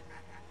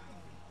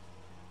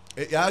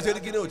yàrá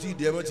sẹ́ríkì náà ti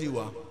dé ẹ má ti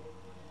wá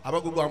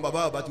àmọ́ gbogbo àwọn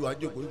bàbá ti wá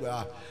jókòó ìgbà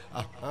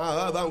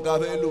bàbá nǹkan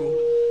fẹ́ lò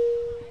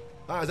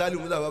Saliu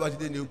Musafa bá ti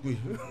dé ní o pè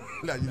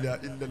la ilaha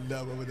illallah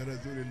Muhammadur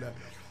Rasulullah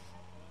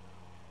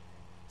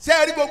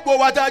sẹ́ẹ̀rí gbogbo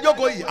wa tá a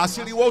jókòó yìí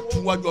àṣírí wọ́n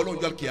tún wájú ọlọ́run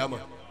jọ́ kíámà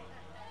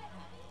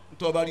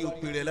nítorí ọba rí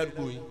òpin rẹ̀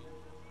ládùúgbò yìí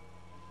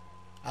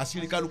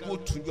àṣírí kálukú ó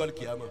tún jọ́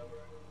kíámà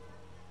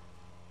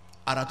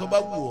àràtọ́ bá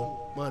wù ọ́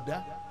máa dá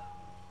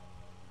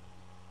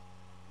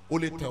o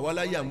lè tàn wá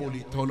láyé àmọ́ o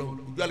lè tàn lọ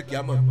jọ́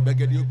kíámà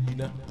gbẹgẹdẹ ó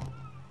gbiná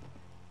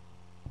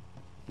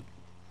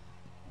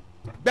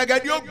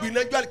gbẹgẹdẹ ó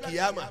gbiná jọ́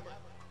kíámà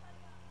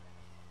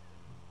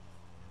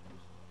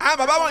àwọn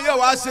bàbá wọn yóò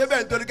wá ṣe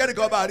bẹ́ẹ̀ nítorí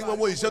kẹ́nìkan bá rí wọn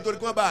wọ ìṣẹ́ torí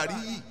kí wọ́n bá rí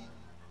yìí.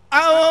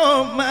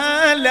 àwọn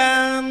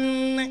màlán.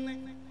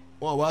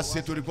 wọn wá ṣe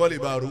torí kọ́ lè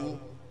bá ro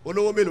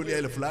olówó mélòó ni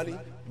Al-Fulani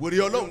wèrè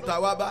ọlọ́run tá a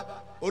wá bá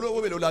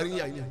olówó mélòó la rí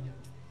yàn yẹn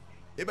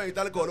ebe yìí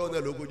tálíkà ọlọ́run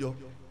náà ló kó jọ.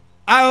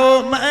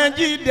 àwọn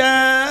májídá.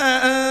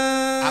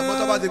 àmọ́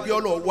tó bá ti pé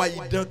ọlọ́run wá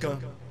idán kan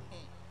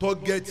tó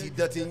gẹ́ẹ̀tì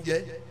idán ti ń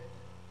jẹ́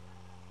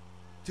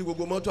tí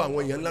gbogbo mọ́tò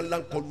àwọn èèyàn ńláńlá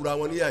ń kọlura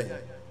wọn níyà yìí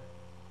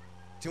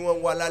tí wọ́n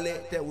ń wá lálẹ́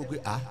tẹ́ ń wo pé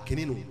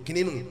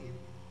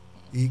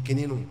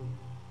kìnínú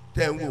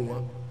tẹ́ ń wò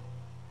wọ́n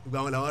ìgbà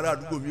wọn làwọn ará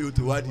àdúgbò mi ò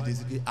tó wá dìde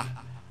sí pé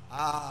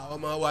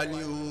ọmọ wa ní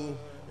o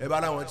ẹ bá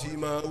láwọn tí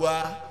máa wá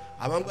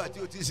àmọ́ nígbà tí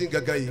o ti sin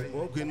gangan yìí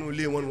wọ́n pe inú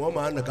ilé wọn nù wọ́n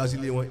máa nàka sí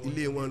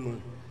ilé wọn nù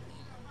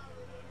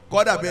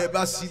kọ́dà bẹ́ẹ̀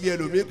bá sílé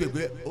ẹlòmíì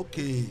pé ok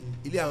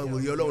ilé àwọn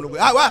wèrè ọlọ́run ló pé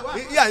wá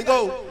ìyá yín kọ́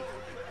o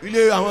ilé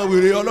àwọn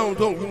wèrè ọlọ́run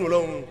tó ń gbìnú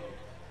ọlọ́run.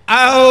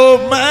 Ao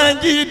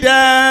Majida.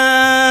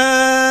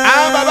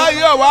 Àwọn bàbá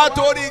yìí ọ̀ wá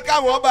torí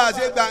káwọn bá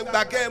ṣe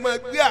gbangba kẹ́ ẹ máa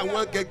gbé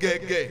àwọn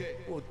gẹ̀gẹ̀gẹ̀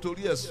ò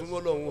torí ẹ̀ súnmọ́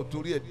ọlọ́run ò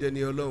torí ẹ̀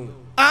dẹni ọlọ́run.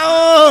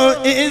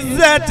 Ao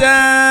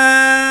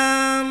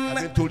Izzatan.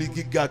 àbí torí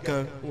gíga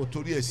kan ò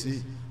torí ẹ̀ ṣe.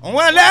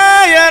 Wala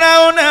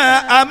yarawna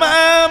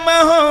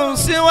amamahum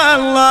siwa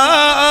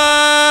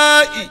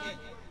Allahi.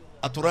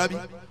 Aturabi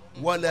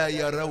wala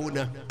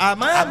yarawna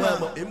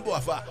Amama. imbo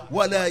afa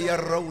wala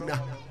yarawna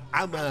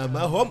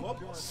amamahum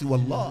siwa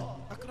Allah.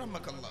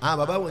 Àwọn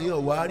bàbá wọn yóò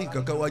wá rí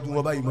kankan wájú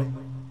wọn báyìí mọ́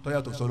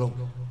tọ́yàtọ̀ sọ́lọ́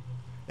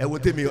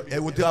ẹ̀wọ̀n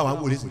tí àwọn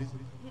wò lé sí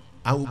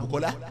àwọn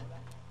Bukola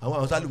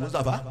àwọn Sálù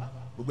Mustapha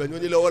gbogbo ẹni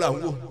onílọ́wọ́ là ń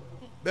wò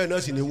bẹ́ẹ̀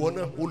náà sì ni wọ́n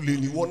náà ó lè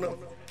ní wọ́n náà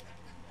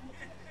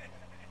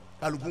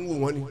kálukú ń wò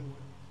wọ́n ni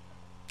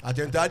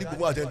àtẹ̀ntà àdìgbò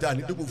fún àtẹ̀ntà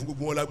àdìgbò fún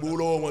gbogbo wọn la gbowó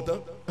lọ́wọ́ wọn tán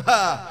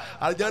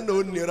àlùjánnà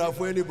ó nira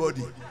fún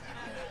anybody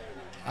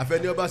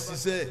àfẹni ọba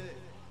ṣiṣẹ́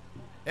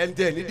ẹni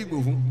tẹ́ ẹ̀ ní dìgbò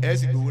fún ẹ̀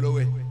sì gbowó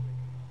lọ́wọ́ ẹ̀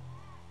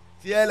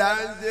tí ẹ là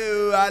ń ṣe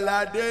o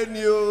aládé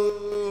ni o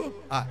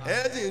ẹ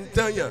sì ń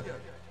tànyàn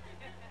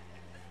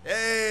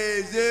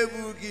ṣé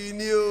bukí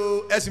ni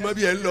o ẹ sì mọ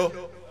bí ẹ ń lọ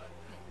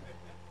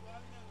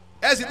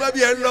ẹ sì mọ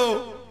bí ẹ ń lọ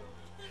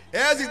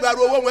ẹ sì gbàrú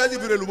owó wọn ẹ sì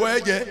fi rèlùbọ ẹ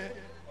jẹ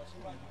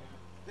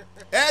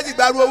ẹ sì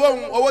gbàrú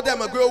owó tẹ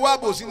mọ̀ pé owó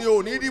àbòsí ni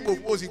o ní ìdìbò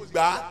o sì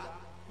gbà á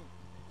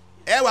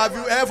ẹ wà fi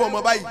ẹ fọmọ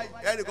báyìí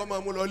ẹ nìkan máa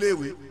mú lọ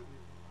léèwé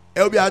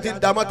ẹ bí a ti ń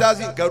da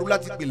mọ́tàsí nǹkan rú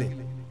láti pilẹ̀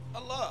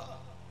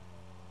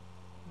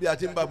bí a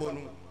ti ń bá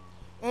bọ́nu.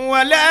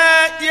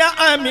 Wala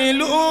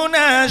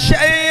ya'maluna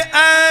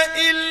shay'an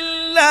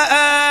illa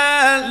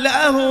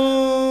lahu.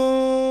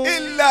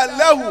 Illa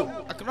lahu.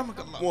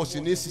 Wọn ò sì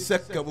ní ṣiṣẹ́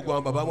kan gbogbo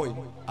àwọn bàbá wọ̀nyí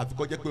àfi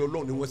kó jẹ́ pé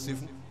Ọlọ́run ni wọ́n ṣe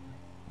fún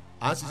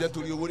à ń ṣiṣẹ́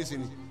torí owó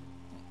nísìnyí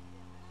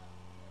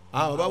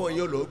àwọn bàbá wọ̀nyí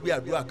yóò lọ gbé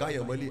àdúrà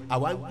káwọn mọ́lé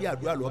àwa ń gbé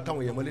àdúrà lọ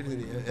káwọn èèyàn mọ́lé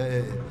nísìnyí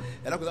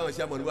ẹ̀ẹ́dàkùn táwọn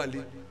ṣe àmọ́lé wà lé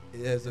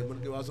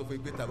ẹ̀ẹ́dàkùn wa sọ fún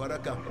ẹgbẹ́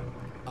tabaraka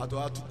àtọ́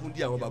àtúkúndí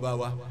àwọn bàbá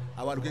wa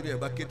àwa àdúgbò yẹn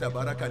bá ké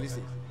tabaraka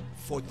nísìnyí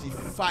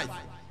 45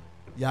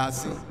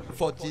 Yasin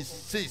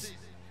 46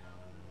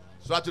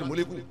 Suratul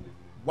Muliku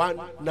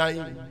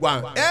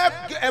 191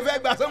 ẹ fẹ́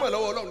gba sọ́mọ̀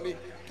lọ́wọ́ Ọlọ́run ni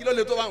kí ló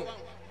lè tó báwọn.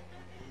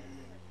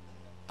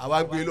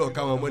 àwa ń gbé lọ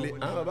káwọn mọ́lé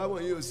àwọn bàbá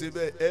wọn yóò ṣe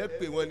bẹ́ẹ̀ ẹ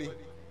pè wọ́n ni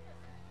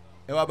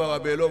ẹ wá bá wa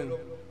bẹ́ẹ̀ lọ́hùn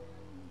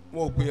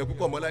wọn ò gbìyànjú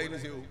púpọ̀ mọ́ láyé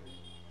níṣẹ́ o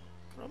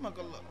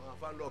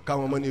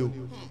káwọn mọ́ ni o.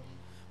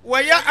 Wa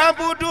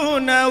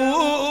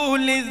ya'budunahu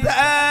li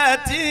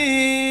dhati.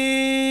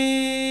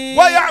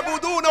 Wa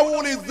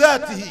ya'budunahu li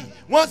dhatihi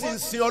wọ́n sì ń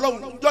sin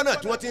Ọlọ́run jọ́nà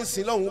tí wọ́n ti ń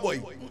sin lọ́hùn bọ̀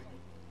yìí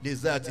li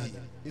dhatihi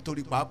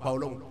nítorí pàápàá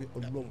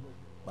Ọlọ́run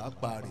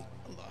pàápàá rẹ̀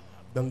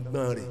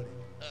gbọ̀ngbọ̀n rẹ̀.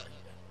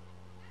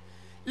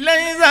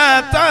 Laysa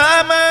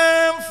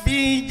ta'aman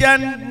fi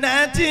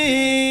jannati.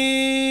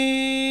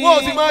 Wọ́n ò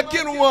sì máa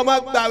kírun wọn máa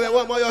gbààwẹ̀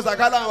wọn máa yọ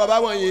sàkálà àwọn bàbá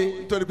wọn yìí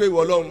nítorí pé ìwọ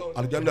Ọlọ́run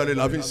àlùjánnà lè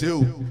la fi ń ṣe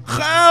o.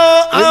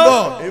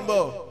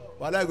 ìbọ̀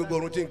wàhálà gbogbo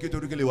orun tí n kí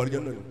torí kí lè wà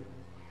àlùjánnà ni.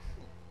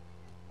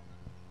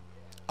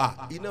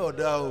 Iná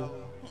ọ̀dà o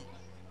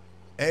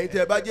ẹ̀yin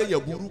tẹ́ ẹ bá jẹ́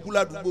èèyàn burúkú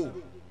ládùúgbò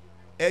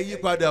ẹ yí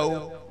padà o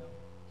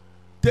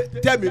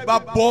tẹ́mi bá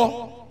bọ́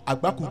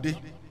àgbákùdé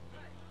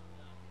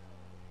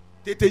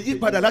tètè yí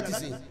padà láti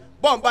sìn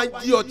bọ́n bá ń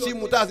jí ọtí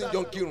mu tá a sì jọ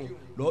ń kírun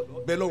lọ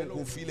bẹ́ẹ̀ lọ́hùn kò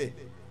filẹ̀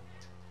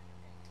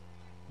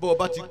bọ́ọ̀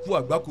bá ti kú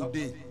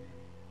àgbákùdé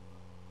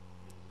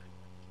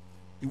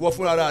ìwọ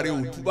fúnra rẹ ò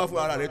túbá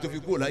fúnra rẹ tó fi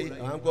kú láyé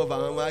àwọn kọ́ fà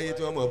àwọn ayé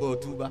tí wọ́n mọ̀ bọ́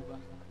túbá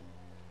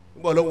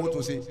nígbà ọlọ́run tó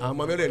ṣe àwọn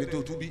ọmọ mẹ́rẹ̀ẹ̀rin tó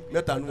túbí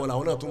mẹ́ta nu wọn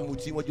làwọn náà tó ń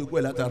mutí wọ́n jogún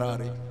ẹ̀ látara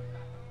rẹ̀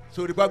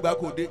sórí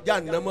àgbákùdé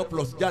jahannama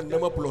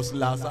plus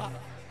làásà.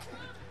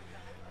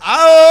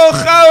 Aw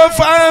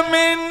khawfan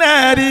min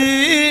nari.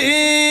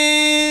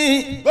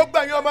 Gbogbo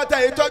ẹ̀yin ọmọ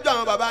tẹ̀ yín tọ́jú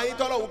àwọn bàbá yín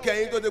tọ́lọ́hún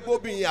kẹ́yìn tó ti kó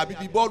bí yín àbí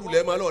bí bọ́ọ̀lù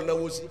lẹ́ẹ̀ máa lọ́ọ̀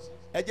náwó sí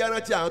ẹ jẹ́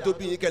rántí àwọn tó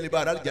bí yín kẹ́lẹ́ bá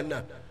ara Àlùjánnà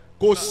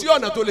kò sí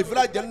ọ̀nà tó lè fi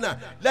Àlùjánnà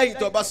lẹ́yìn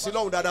tó bá sin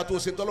lọ́hùn dáadáa tó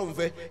sin tọ́lọ́hún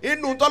fẹ́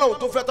inú tọ́lọ́hún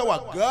tó fẹ́ tó wà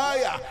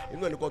gáyà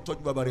inú ẹni kan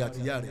tọ́jú bàbá rẹ̀ àti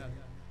ìyá rẹ̀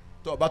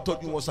tó bá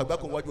tọ́jú wọn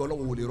sàgbákò wájú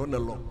Ọlọ́hun wò lè rọ́nà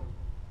lọ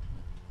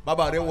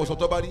bàbá rẹ̀ ń wọṣọ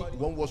tó bá rí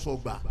ìwọ ń wọṣọ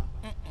gbà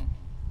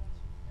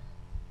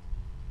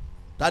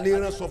tani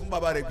rán sọ fún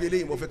bàbá rẹ̀ pé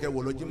eléyìí mo fẹ́ kẹ́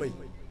wọ̀ lọ́jímọ̀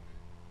yìí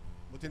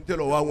mo ti ń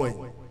tẹ́lọ̀ wá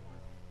wọ̀nyí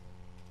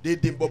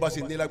déédéé bọ́ bá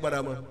sì ní lágbára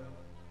mọ́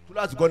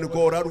túláàsì kọ́ni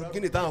kọ́ ọ̀rá rú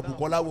kíni táwọn kò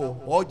kọ́ láwọ̀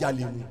ọjà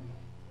lè mú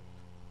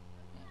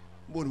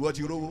bó ni wọ́n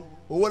ti rówó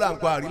owó là ń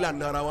pa àrílà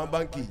náírà wọn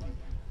báńkì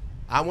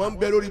àwọn ń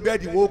bẹ lórí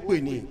bẹ́ẹ̀dì wọn ó pè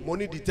ní mo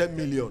ní di 10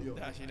 million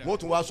wọ́n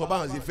tún wá sọ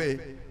báwọn ṣe fẹ́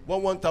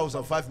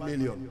 1,005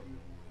 million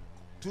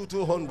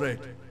 200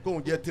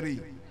 kóhun jẹ́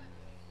 3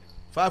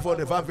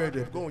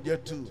 500 kóhun jẹ́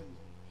 2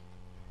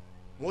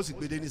 wọ́n sì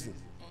gbé dé nísìn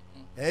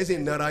ẹ̀yin sì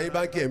nara yín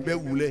báńkì ẹ̀ ń bẹ́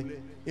wulẹ̀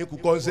ń kú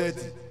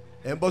kọ́nsẹ́ẹ̀tì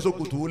ẹ̀ ń bọ́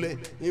sókòtò wulẹ̀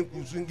ń kú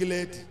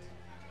síngílẹ̀tì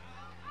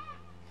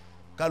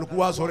kálukú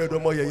wa sọ̀rọ̀ ẹ̀dọ́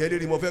ọmọ yẹ̀yẹ́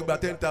lérí mo fẹ́ gba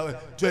 10,000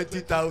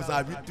 20,000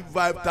 àbí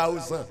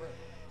 5,000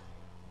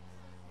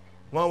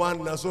 wọ́n wá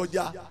na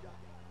sọ́jà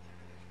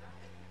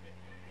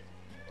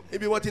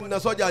ibi wọ́n ti na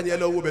sọ́jà ni ẹ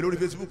lọ wo bẹ̀ lórí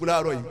Facebook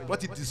láàárọ̀ yìí wọ́n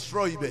ti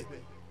destroy ibẹ̀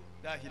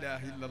La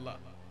ilaha illallah.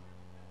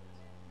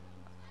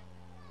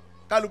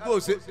 kálukú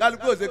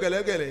ose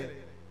gẹ̀lẹ́gẹ̀lẹ́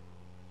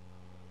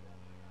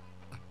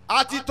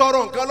a ti tọrọ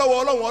nǹkan lọ́wọ́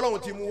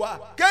Ọlọ́run ti mú wa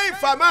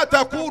kayfa ma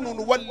takunu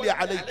nuwalli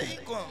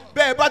alaykum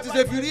bẹ́ẹ̀ bá ti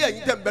ṣe fi rí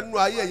ẹ̀yin tẹ̀ ń bẹ nínú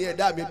ayé ẹ̀yin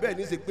ẹ̀dá mi bẹ́ẹ̀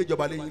ní ṣe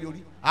gbéjọba lẹ́yìn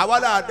lórí àwa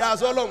là dá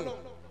sọ́lọ́run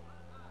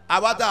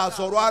àwa tá a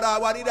sọ̀rọ̀ ara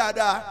wa ní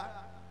dáadáa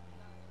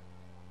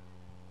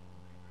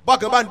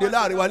bákan bá ń dé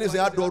láàrin wa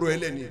níṣẹ́ àdọ́rọ̀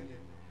ẹlẹ́ni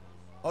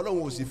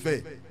Ọlọ́run ò sì fẹ́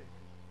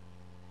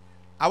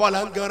àwa là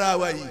ń ganra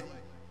wa yìí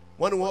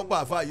wọ́n ní wọ́n pa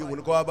àfa yìí wọ́n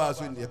ní kọ́ wá bá a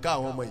so ní ẹ̀ka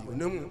àwọn ọmọ yìí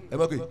onímù ẹ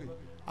bá pè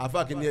àfa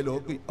kìíní ẹ lọ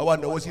pé ọwọ́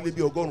ànáwó sílé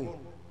bí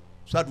 100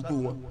 sádùúgbò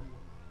wọn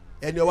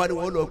ẹni ọwọ́ ni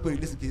wọ́n lọ pé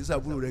ilé kìí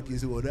sàbúrò rẹ kìí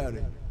ṣe wọ̀dá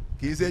rẹ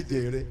kìí ṣe jẹ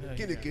rẹ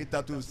kí ni kìí ta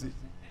tó ṣe.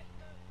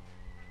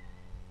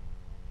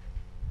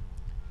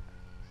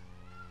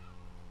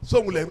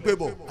 sóhun lẹ́ ń pè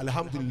bọ̀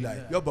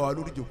alihamudulilayi yóò bá wa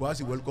lórí jòkó á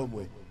sì wẹ́lkọ̀mù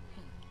ẹ̀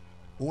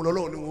òun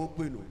lọ́lọ́run ni wọ́n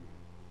pè nù.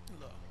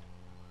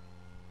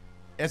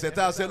 ẹsẹ̀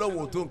tá a ṣẹ̀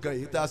lọ́wọ́ tó nǹkan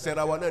yìí tá a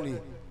ṣẹ̀ra wa náà ni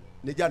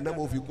níjà náà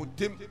mo fi kún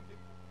tém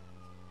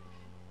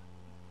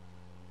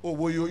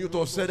owó yìí oyún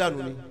tó ṣẹ́ dànù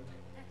ni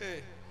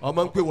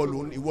ọmọ ń pè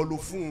ìwọ ló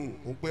fún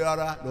un pé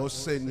rárá lọ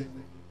ṣẹ́ ni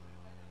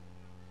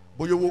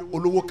bóyá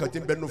olówó kan ti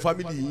ń bẹ nínú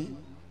fámìlì yìí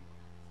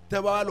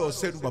tẹ́ bá lọ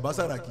ṣẹ́rù bàbá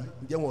Sàràkí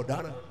ǹjẹ́ wọn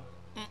ọ̀daràn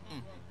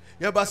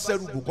yẹn bá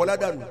ṣẹ́rù Bùkọ́lá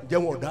dànù ǹjẹ́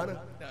wọn ọ̀daràn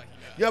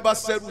yẹn bá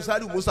ṣẹ́rù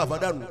Sálíù Mùsàfà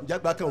dànù ǹjẹ́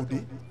àgbà kan òde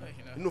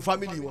nínú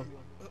fámìlì wọn.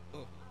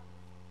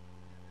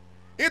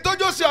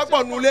 ìtọ́jú sí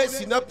ọgbọ̀n nulẹ̀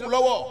sínẹ́kùn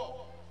lọ́wọ́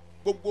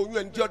gbogbo oyún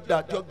ẹni tí ó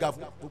ga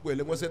fún gbogbo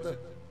ẹlẹ́mọ́sẹ́ tán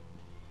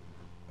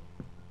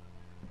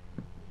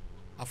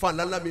afa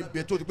ńláńlá mi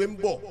bẹ tó ti pé ń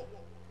bọ̀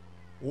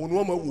òun ni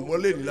wọ́n mọ̀ wò mọ́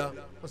lẹ́yìn la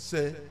wọ́n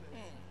sẹ́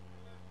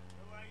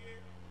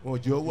wọ́n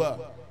jẹ́ wà.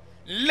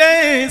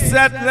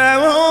 laysat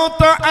lahu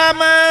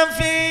ta'aman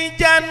fi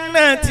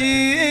jannati.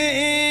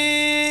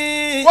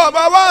 wọ́n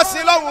bá wá sí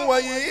lọ́hùn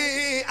wọ̀nyí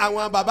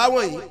àwọn bàbá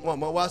wọ̀nyí wọ́n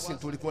mọ̀ wá sí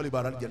nítorí kí wọ́n lè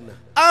bàrà Janna.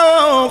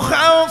 aw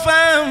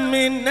khawfan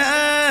min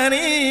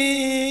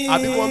nari.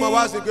 àbí wọ́n mọ̀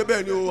wá sí pé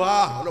bẹ́ẹ̀ ni o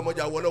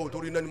ọlọ́mọdé àwọn náà ò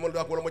torí náà ni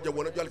mọ́lẹ́dá kọ́ ọlọ́mọdé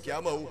àwọn náà jọ́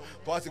àlùkìyámà o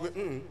kọ́ wá sí pé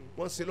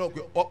wọ́n sin lọ́hùn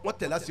pé wọ́n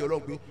tẹ̀lé àṣẹ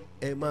Ọlọ́run pé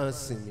ẹ máa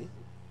sìn mí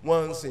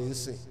wọ́n ń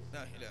sìn.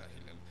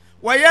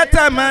 wa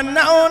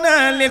yatamannawna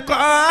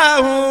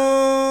liqa'ahu.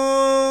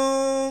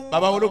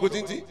 bàbá wọn lóko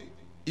títí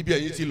ibi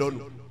ẹ̀yìn ti lọ́nu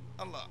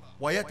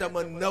wa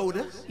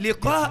yatamannawna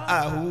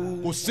liqa'ahu.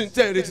 kò sí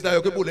tẹ́ ẹ̀ retí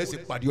tayọ pé bó lẹ́sìn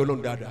pàdé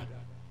Ọlọ́run dáadáa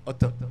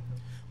ọ̀tàn.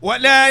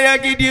 wala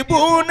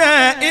yagidibuna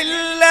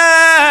illa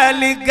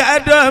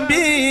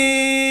lighadabi.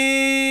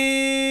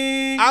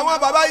 àwọn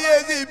bàbá yé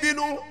sí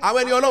ìbínú àwọn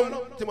ẹni Ọlọ́run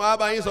tí mo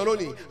bá yín sọ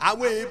lónìí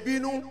àwọn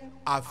ìbínú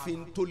àfin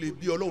tó lè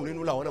bí Ọlọ́run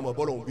nínú làwọn náà mọ̀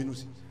bọ́ Ọlọ́run bínú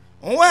sí.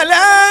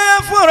 wala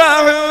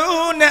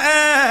yafrahuna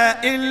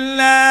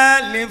illa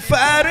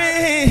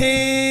lifarihi.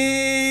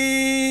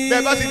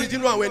 bẹ́ẹ̀ bá sì di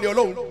tinú àwọn ẹni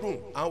Ọlọ́run dùn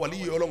àwọn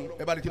wàlíyé Ọlọ́run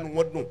bẹ́ẹ̀ bá di tinú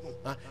wọn dùn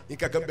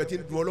nǹkan kan bẹ tí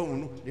ń dùn Ọlọ́run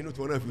nù nínú tí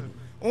wọn náà fi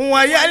dùn.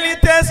 wa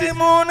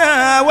yaltasimuna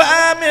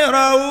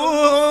awamirahu.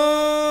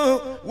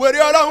 wèrè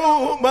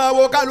Ọlọ́run máa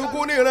wo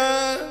kálukú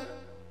níran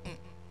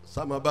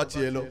sáma bá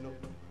tiẹ̀ lọ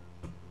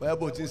báyà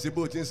bó ti ń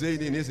ṣe yìí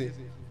ní nísìn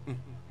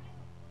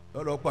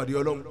lọ́dọ̀ pàdé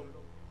Ọlọ́run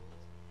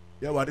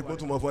yẹ wà á di kó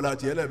tún mọ fọlá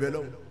tiẹ̀ náà bẹ́ẹ̀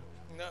lọ́hùn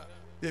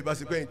tẹ́ ẹ bá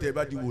sì pẹ́yìn tẹ́ ẹ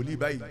bá di wòlíì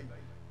báyìí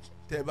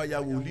tẹ́ ẹ bá ya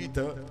wòlíì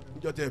tán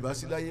níjọ́ tẹ́ ẹ bá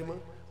sí láyé mọ́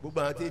gbogbo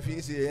àwọn tí ń fi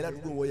ń ṣe ẹ̀yẹ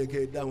ládùúgbò wọn yẹ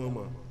kẹ́ ẹ dá wọn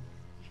mọ̀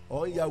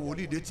ọ̀ ń ya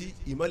wòlíì détí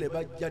ìmọ̀lẹ̀ bá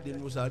jáde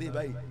nínú sàárè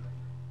báyìí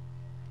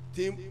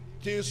tí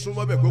ń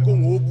súnmọ́ bẹ̀ pé kó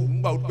wọn ó bù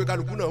ńgbà pé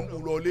kálukú náà ń bù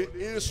lọlé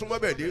ń súnmọ́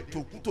bẹ̀ dé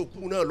tòkútòkú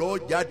náà lọ́ọ́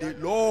jáde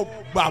lọ́ọ́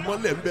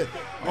gbàmọ́lẹ̀ ńbẹ̀.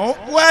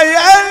 wa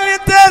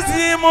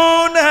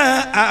yaltasimuna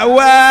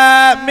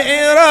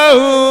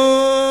awamirahu.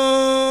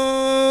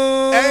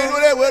 ẹ̀yin ló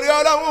lè wèrè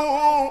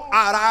Ọlọ́run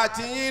ara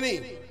tiyín ni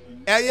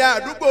ẹ̀yin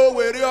àdúgbò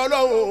wèrè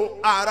Ọlọ́run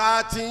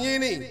ara tiyín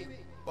ni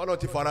bọ́lá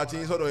ti fara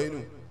tiyín sọ́dọ̀ yín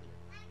nù.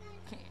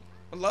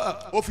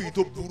 ó fi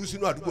ìtò burú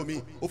sínú àdúgbò mi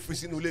ó fi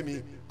sínú ilé mi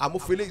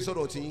àmúfẹ́lẹ́ yìí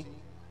sọ́dọ̀ tiyín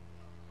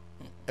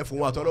ẹ fún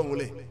wa tọ́lọ́run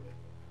lẹ̀.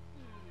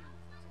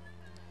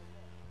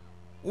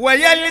 wa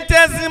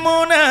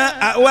yaltasimuna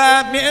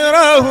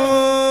awamirahu.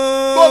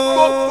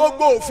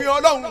 gbogbo òfin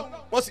Ọlọ́run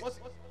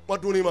wọ́n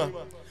dún ní ma.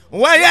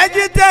 wa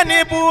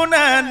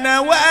yajtanibuna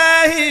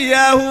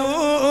nawahiyahu.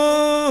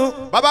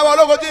 bàbá wa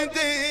olóko tí ń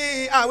tí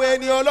àwọn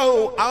ẹni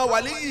Ọlọ́run àwọn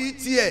wàlíì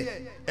tiẹ̀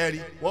ẹ̀rí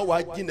wọ́n wá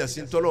jìnnà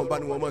sí tọ́lọ́run bá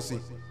ní wọ́n mọ̀ sí.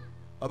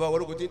 bàbá wa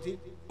olóko tí ń tí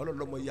Ọlọ́run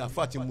lọ́mọ yìí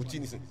àfa ti mutí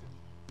nìsín.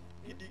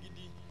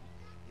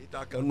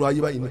 ìta kan nu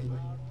ayé báyìí ni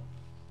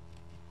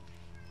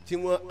tí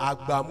wọ́n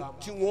àgbàmú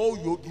tí wọ́n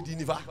yóò gidi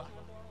nífa.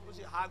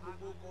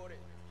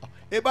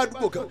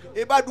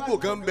 eba dúgbò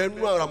kan bẹ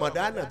nú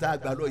Ramadan tá a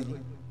gbà lọ yìí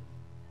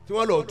tí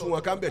wọ́n lọ tún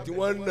wọn ká ń bẹ̀ tí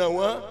wọ́n nà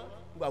wọ́n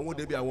gba àwọn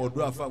débi àwọn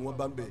ọ̀dọ́ àfa wọn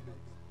bá ń bẹ̀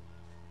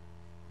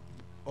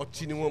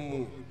ọtí ni wọ́n mú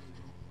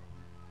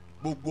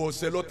gbogbo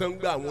ọ̀sẹ̀ lọ́tàn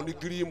gbà àwọn ní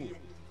kírímù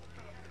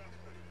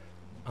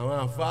àwọn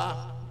àfa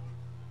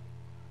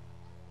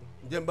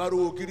ǹjẹ́ n bá ro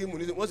kírímù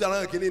ní wọ́n sì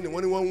ara kìíní ni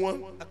wọ́n ní wọ́n wọ́n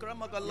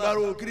n bá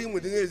ro kírímù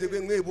tí ń ṣe pé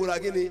ń gbé ìbora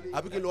kíni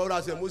àbí kí n lọ́ọ́ ra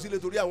ṣẹ̀ mọ́ sílẹ̀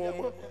torí àwọn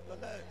ọmọ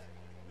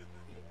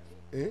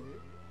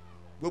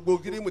gbogbo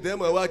kírímù tẹ́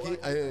mọ̀ wá kí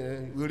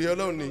wèrè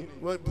Ọlọ́run ni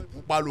wọ́n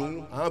pa lòun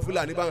àwọn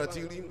Fúlàní báwọn ti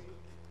rí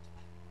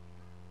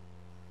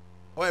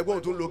ọ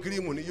ẹ̀gbọ́n tún lo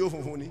kírímù ni yóò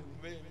funfun ni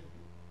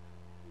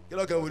kí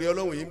lọ́kàn wèrè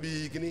ọlọ́run yìí ń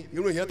bi kíní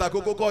irú ìyẹn ta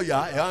kókó kọ́ yá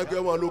ẹ̀ hàn pé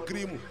ọmọ lo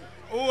kírímù.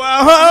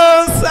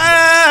 وهم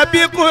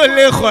سابقوا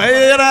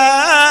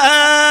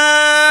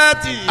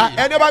الخيرات.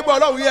 ẹni bá gbọ́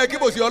ọlọ́run yẹ kí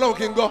bò sí ọlọ́run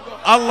kí n gbọ́.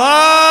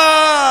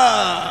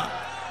 الله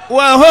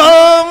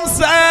وهم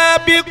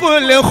سابقوا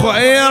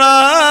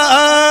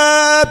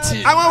الخيرات.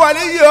 àwọn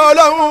wàlíyí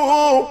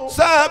ọlọ́run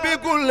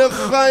sábìkul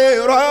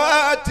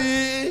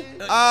khairati.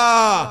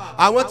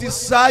 àwọn ti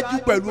ṣáájú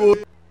pẹ̀lú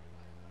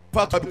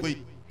fàtàbíkò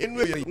yìí inú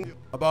èyí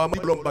bàbá wa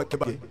mọ̀ lọ́nba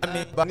kẹbàkẹ́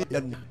bá ní ìyá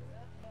nìyà.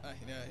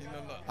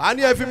 a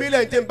ní ẹ̀fí mi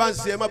lẹ́yìn tí n bá ń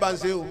ṣe ẹ má bá ń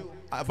ṣe o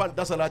àfa ń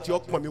dasala tí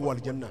ọkùnrin mi wà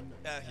lìjẹ́ náà.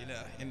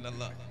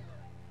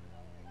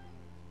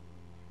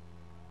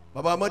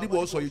 bàbá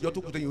amadibo sọ ìjọ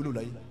tó kù tẹ̀yìn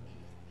olùlà yìí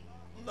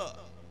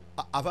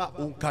àfa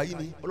òǹkà yìí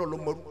ni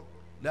ọlọ́run mọ́rú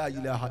la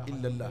ilaha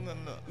illallah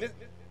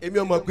èmi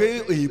ọmọ pé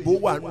èèbó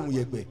wà nù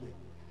yẹgbẹ́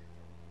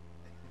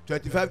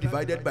 25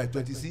 divided by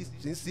 26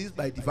 6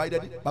 by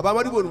divided bàbá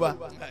amadibo nù wa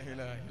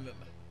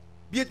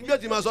bí yóò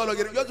ti máa sọ lọ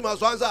gẹ́gẹ́ yóò ti máa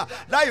sọ ansa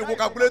láyé wo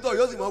calculator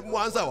yóò sì máa mú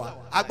ansa wa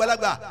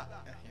àgbàlagbà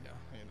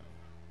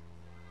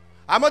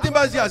àmọ́ tí n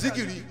bá ń ṣe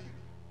àsìkiri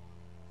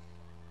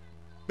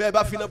bẹ́ẹ̀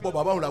bá finá bọ̀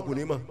bàbá òun la kò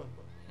ní mọ̀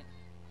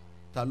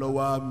ta ló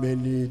wá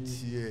mẹ́ni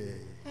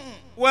tiẹ̀.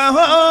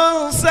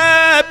 وهم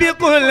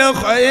سابقوا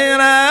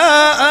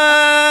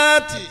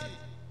الخيرات.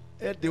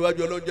 ẹ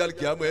déwájú ọlọ́njọ́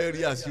alikiyama ẹ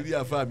rí àṣírí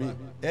àfa mi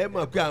ẹ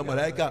mọ̀ pé àwọn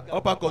màláíkà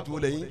upper court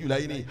wọlé yín jùlá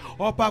yín ni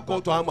upper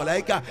court àwọn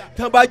màláíkà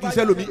tí wọ́n bá jù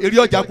sẹ́lómi eré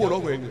ọjà kò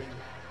rọrùn ẹ̀yìn.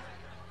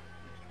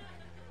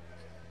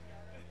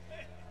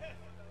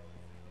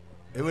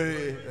 ewé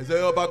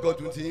ẹsẹ̀ upper court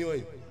ti yín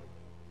wọ̀nyí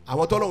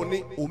àwọn tọ́lọ́hún ní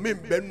omi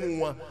bẹ́nu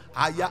wọn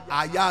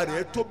àyà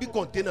rẹ̀ tó bí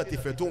kọ̀ńténà ti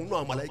fẹ̀ tó ń nù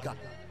àwọn màláíkà.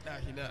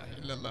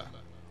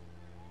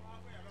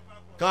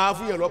 ká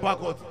fún yẹn lọ upper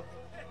court.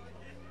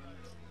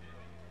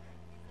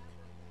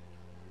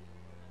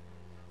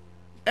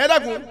 ẹ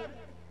dẹ́kun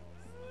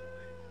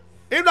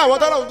inú àwọn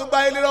tọ́lọ́hún tó gbá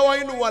ilé lọ́wọ́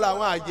inú wọn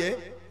làwọn àjẹ́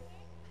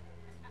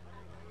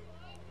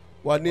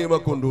wà ní ẹ̀mọ́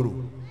kòndòrò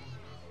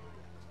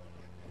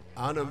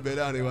àwọn náà ń bẹ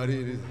láàrin wa ní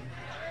ìdí.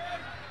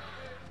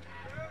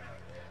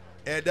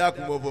 ẹ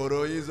dákun mọ̀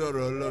fọ̀rọ̀ yín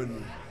sọ̀rọ̀ ọlọ́run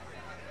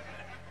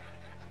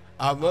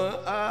àmọ́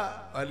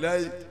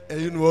wàláhì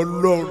ẹ̀yin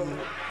ọlọ́run.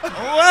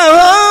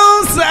 وهم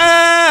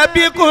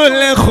سابقوا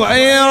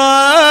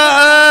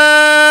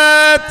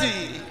الخيرات.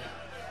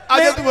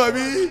 ajẹ́tùmọ̀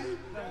mi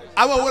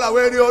àwọn wo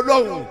làwọn ẹni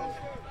ọlọ́run.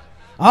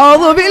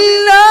 أعوذ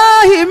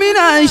بالله من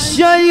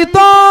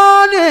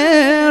الشيطان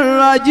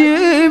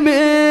الرجيم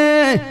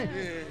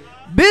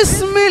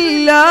بسم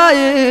الله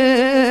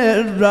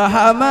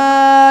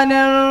الرحمن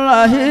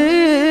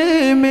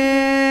الرحيم.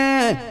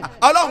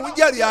 ọlọ́run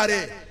jẹ́rìí ààrẹ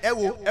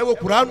ẹ wo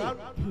kuranu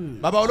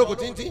baba olóko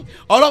tíntín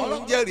ọlọ́run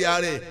ń jẹ́rìí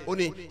ààrẹ ó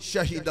ní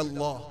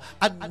shahidallah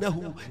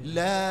annahu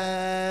la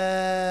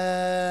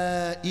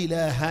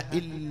ilaha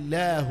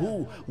illahu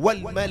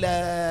wal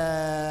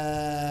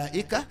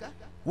malaika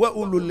wa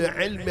ulul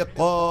ilmi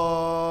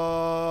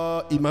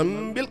qa'iman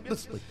bil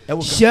qist.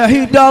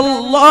 شهد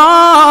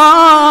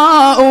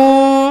الله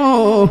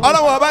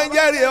ọlọ́run ọba ń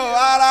jẹ́rìí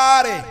ara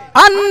rẹ̀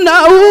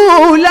أنه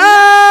لا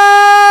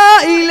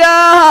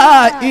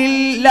إله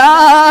إلا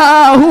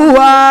هو.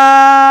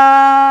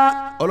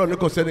 ọlọ́run ní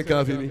kò sẹ́ni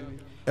kan fi mi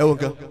ẹ wọ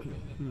kan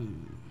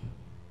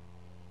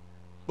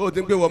bó o ti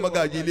ń pè wọ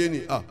mọ́gàjì ilé ni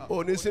ó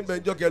ní sínbẹ̀ ń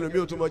jọ́kẹ́ lómi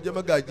ò tún mọ jẹ́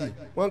mọ́gàjì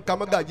wọ́n ń ka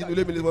mọ́gàjì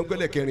nílé mi ní wọ́n ń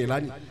pẹ́lẹ̀ kẹrin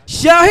lánìí.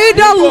 شهد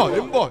الله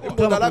ń bọ̀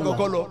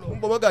alákọ̀ọ́kọ́ lọ ń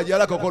bọ̀ mọ́gàjì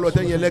alákọ̀ọ́kọ́ lọ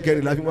tẹ́yìn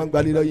ẹlẹ́kẹrin láfi wọ́n ń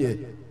gbalé lọ́yìn ẹ̀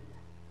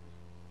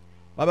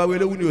bàbá wo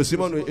eléwu ni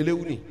òsínmọ́nù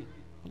eléwu ni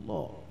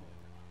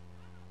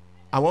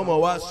àwọn ọmọ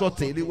wa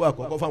sọ̀tẹ̀ eléwu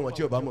àkọ́kọ́ fáwọn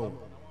tí ọba mọ̀ wọn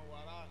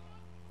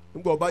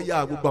nígbà ọba yá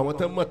gbogbo àwọn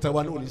tán mọ̀ tán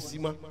wa náà ní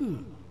símá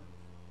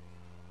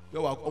yọ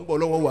wà ń bọ̀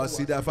lọ́wọ́ wà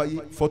sí dáfáyé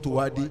fọ́tò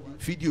wa dé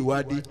fídíò wa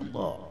dé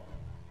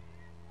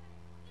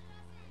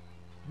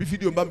bí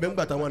fídíò bá ń bẹ ń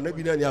gbà táwọn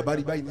anabi náà ni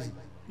àbárí báyìí ní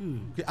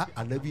kí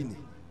anabi ni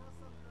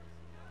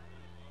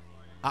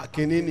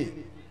kìnní ni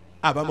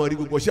àbámọ̀ rí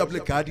gbogbo ṣé abúlé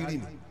kàádìrì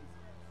ni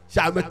ṣé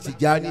Ahmed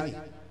Tijani ni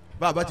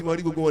bàbá tí mo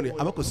rí gbogbo wọn ni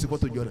àmọ́ kò sí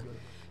fọ́tò jọ náà.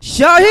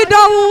 شهد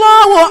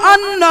الله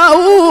أنه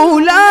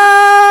لا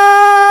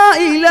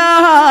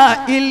إله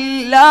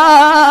إلا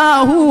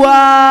هو.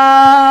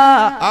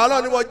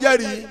 Ọlọ́run ni mo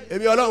jẹ́rìí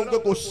èmi Ọlọ́run pé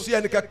kò sí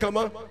ẹni kankan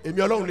mọ́ èmi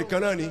Ọlọ́run nìkan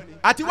náà ni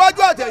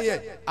àtiwájú àtẹ̀yìn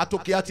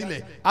àtòkè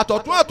àtilẹ̀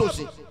àtọ̀tún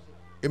àtòsì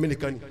èmi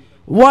nìkan ni.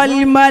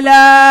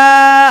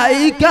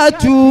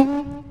 والملائكة.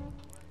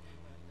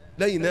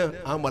 lẹ́yìn náà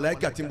àwọn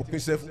màláíkà tí mo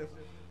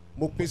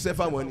pín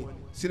sẹ́fù àwọn ni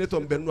sínétọ̀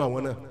ń bẹ nínú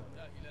àwọn náà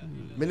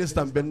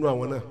mínísítà ń bẹ nínú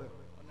àwọn náà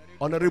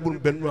honorable ń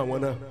bẹ nínú àwọn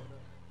náà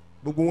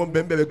gbogbo wọn bẹ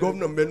ń bẹ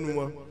gọ́vnà ń bẹ nínú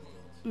wọn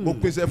mo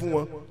pín sẹ́fù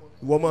wọn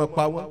ìwọ máa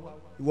pa wọn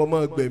ìwọ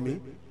máa gbẹ̀mí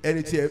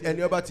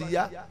ẹni ọba ti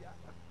yá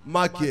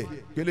máàkì ẹ̀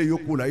pélé yóò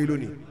kú láyé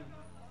lónìí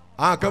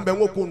àwọn kan bẹ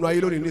wọn kú nù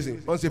ayé lónìí nísìn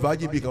wọn ṣe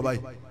fàájì bíi kan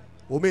báyìí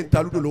omi ń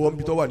ta lúdò lọ́wọ́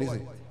níbi tó wà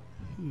nísìn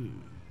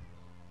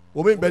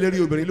omi ń bẹ lérí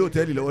obìnrin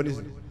lóòtẹ́ẹ̀lì lọ́wọ́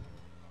nísìn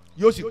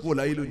yóò sì kú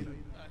láyé lónìí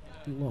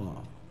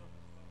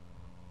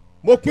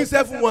mo pín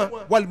sẹ́fù wọn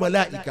wal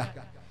malaika.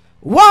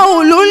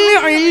 وأولو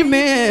العلم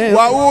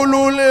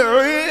وأولو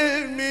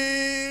العلم.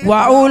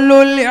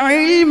 وأولو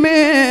العلم.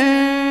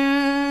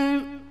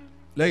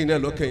 lẹ́yìn náà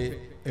lọ́kẹ́yìn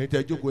ẹ̀yin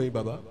tẹ́ jókòó ẹ̀yin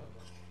bàbá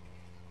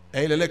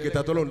ẹ̀yin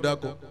lẹ́lẹ́kẹta tọ́lọ́ ń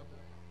dákọ̀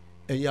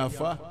ẹ̀yin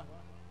àfa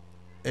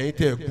ẹ̀yin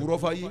tẹ́ kúrọ́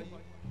fáyé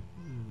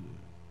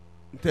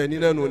tẹ́ ní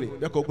nánu ni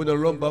lẹ́kọ̀ọ́ gbọ́dọ̀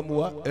lọ́nba mu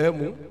wa ẹ̀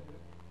mú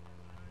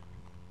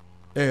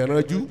ẹ̀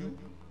ranjú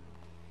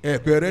ẹ̀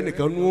pẹ̀rẹ́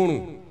nìkan nú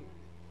òrùn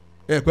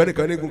ẹ̀ pẹ̀rẹ́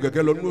nìkan nígun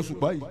kẹ̀kẹ́ lọ nínú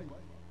òṣùpá yìí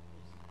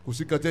kò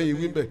sí kàtẹ́ yìí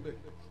wí bẹ́ẹ̀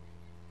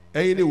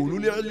ẹ̀yin ni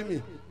ulul ilmi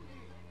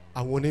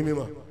àwọn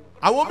onímọ̀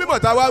àwọn mímọ̀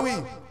tá a wá wí.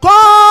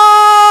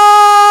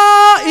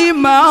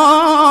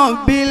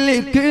 Imam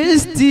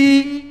Bilikisti.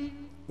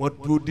 wọ́n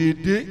dúró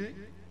déédéé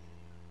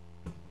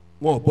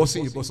wọ́n bọ́ sí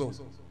ìbọ́sọ̀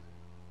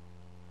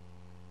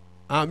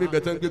àwọn mi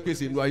bẹ̀tẹ̀ ń gbé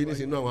pèsè inú ayé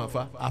nísìnyí àwọn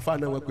àfa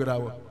náà wọ́n pera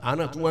wọn àwọn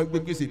náà tún wọ́n ń gbé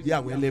pèsè bí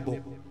àwọn ẹlẹ́bọ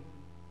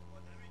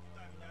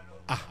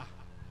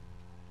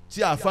tí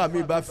àfa mi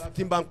bá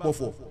tí ń bá ń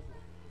pọ̀fọ̀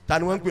ta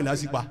ni wọ́n ń pè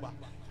lásìpa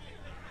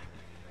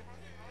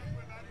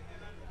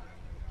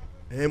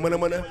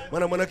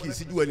mọ̀nàmọ́ná kì í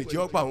síjú ẹni tí ó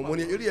pa àwọn ọmọ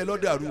ní eré ẹ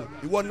lọ́dàrú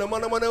ìwọ ọ̀nà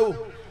mọ̀nàmọ́ná o.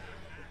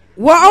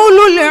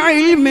 وأولو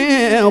العلم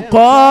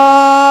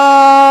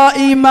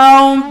قائما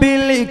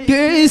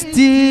بالقسط.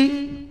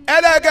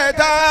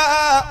 ẹlẹ́kẹ̀ẹ́ta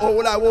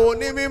òun làwọn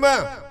onímọ̀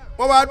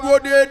wọ́n wá dúró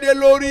déédéé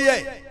lórí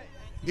ẹ̀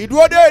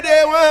ìdúró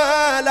déédéé wọn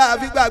là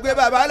fi gbàgbé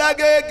bàbá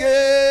lágége.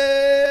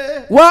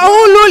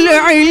 وأولو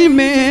العلم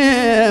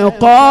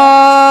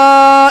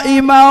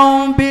قائما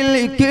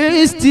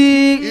بالقسط.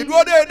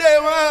 ìdúró déédéé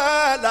wọn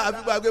là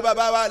fi gbàgbé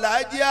bàbá wa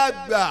Láàjì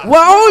àgbà.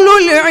 وأولو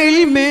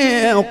العلم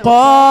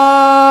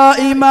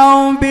قائما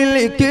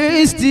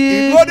بالقسط.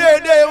 ìdúró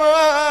déédéé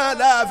wọn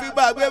là fi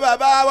gbàgbé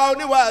bàbá wa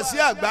oníwàásí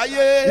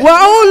àgbáyé.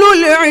 وأولو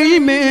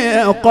العلم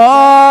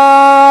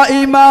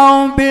قائما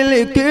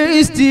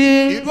بالقسط.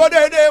 ìdúró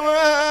déédéé wọn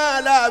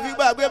là fi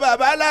gbàgbé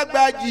bàbá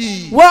lágbàjì.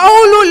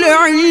 وأولو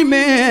العلم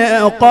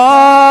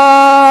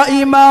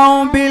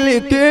قائما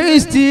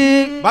بالقسط.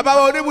 bàbá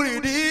wa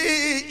onímùrìdí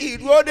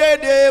ìdúró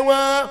déédéé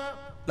wọn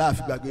là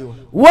fi gbàgbé wọn.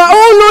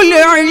 وأولو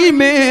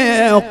العلم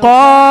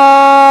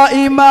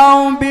قائما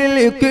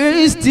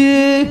بالقسط.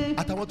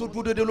 àtàwọn tó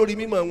dúró déédéé lórí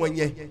mímọ́ wọn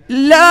yẹn.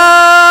 لا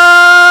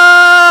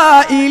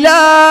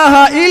إله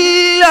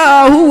إلا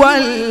هو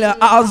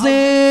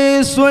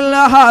العزيز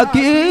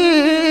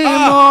الحكيم.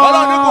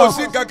 ọlọ́run kò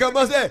sí kankan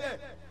mọ́sẹ̀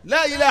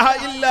la ilaha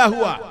illa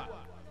huwa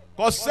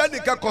kò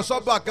sẹ́nìkan kò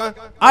sọ́ba kan.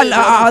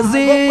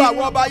 Al-Aziz. gbogbo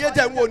àwọn ọba ayé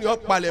tẹ̀ ń wò ní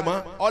ọ̀pàlẹ̀ mọ́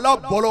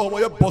ọlọ́bọ̀lọ́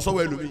wọn yóò bọ́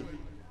sọ́wọ́ ẹlòmíì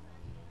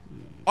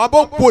ọba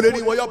òpó lè ní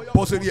wọn yóò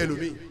bọ́ sórí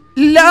ẹlòmíì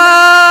لا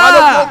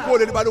balógun òpó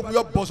lè ní balógun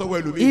yóò bọ́ sọ́wọ́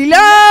ẹlòmíì.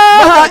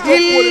 إله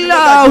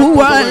إلا هو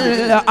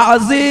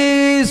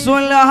العزيز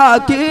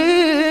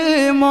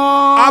الحكيم.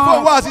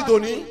 àfọwọ́ àti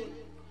tòní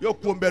yóò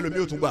kú ọmọ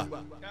ẹlòmíì ó tún gbà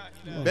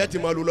bẹ́ẹ̀ ti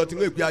máa lò lọ tí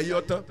wọ́n èpè ayé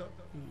ọ̀tán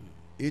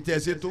èyí tẹ̀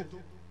ṣe tó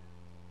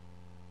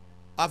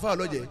afa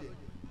ọlọ́jẹ̀.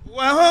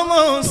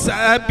 وهم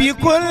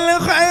سابقو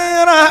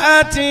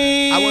الخيرات.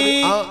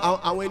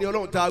 àwọn ẹni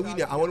ọlọ́run tá a wí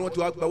ni àwọn ni wọ́n ti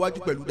wá gba wájú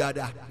pẹ̀lú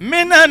dáadáa.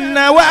 من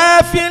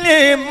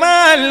النوافل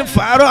مع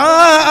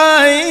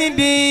الفرائض.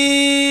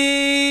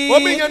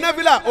 omi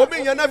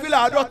yan nafila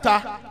àádọ́ta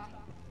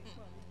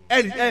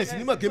ẹ sì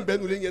ní mọ̀ kí n bẹ́ẹ̀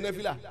nulẹ̀ yan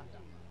nafila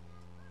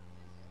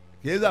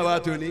kì í sàwọn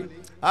àtòní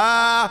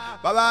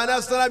baba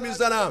anasara mi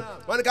sara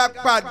wọn ni ká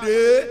pàdé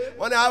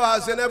wọn ni àwọn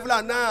àṣẹ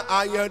nafila náà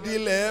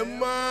àyàndínlẹ̀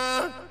mọ́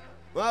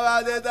wọn bá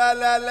ṣe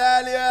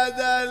sálẹ̀lẹ́lì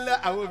ẹ̀sẹ̀lẹ̀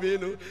àwọn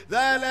obìnrin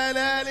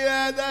sálẹ̀lẹ́lì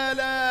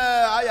ẹ̀sẹ̀lẹ̀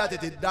àyà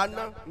tètè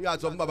dáná ní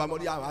àṣọ fún baba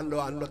mọ́rí à ń lọ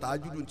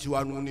tàájúdù tiwa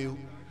nù ni o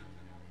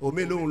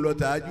omi lòun lọ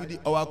tàájúdì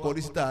ọwọ́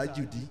akọrí sí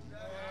tàájúdì.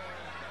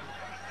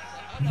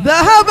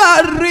 ذهب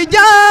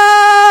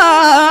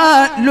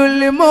الرجال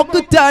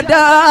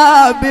المقتدى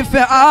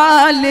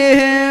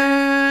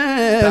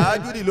بفعالهم.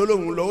 tàájúdì ló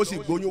lòun lọ ó sì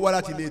gbóyún wá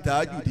láti ilé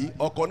tàájúdì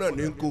ọkọ náà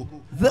ní kó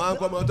wọn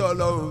kọ́ mọ́tò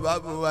ọlọ́run bá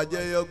mú wa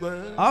jẹ́ ọgbọ́n.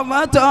 ọmọ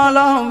tó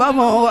lọ́hùn bá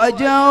mú wa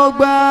jẹ́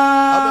ọgbọ́n.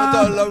 ọmọ tó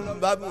ọlọ́run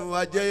bá mú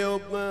wa jẹ́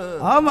ọgbọ́n.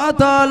 ọmọ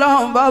tó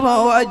lọ́hùn bá mú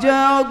wa jẹ́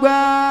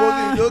ọgbọ́n. kó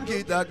ní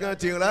dókítà kan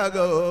ti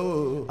rágọ̀ o.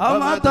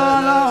 ọmọ tó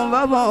lọ́hùn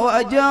bá mú wa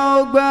jẹ́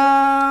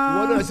ọgbọ́n.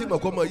 wọn náà sì mọ̀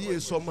kọ́ mọ yíyẹ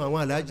sọmọ àwọn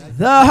aláàjì.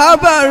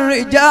 ذهب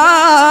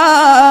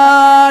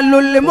الرجال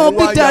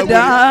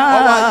المقتدى.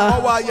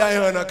 ọwọ́ aya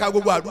ìhànà ká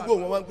gbogbo àdúgbò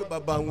wọn wá ń pè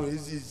bàbá àwọn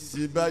èsì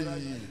sí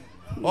báyìí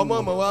ọmọ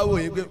wa wò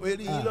yín pé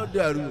eré yín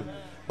lọ́dọ̀ àrùn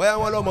bóyá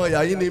wọn lọ́mọ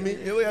ìyá yín ni mí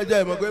ewé ẹjọ́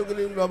ẹ̀ mọ̀ pé kí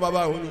ni bàbá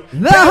àwọn ni.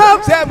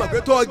 ṣé ẹ mọ̀ pé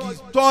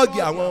tọ́ọ̀gì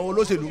àwọn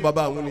olóṣèlú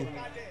bàbá àwọn ni.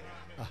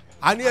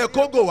 àní ẹ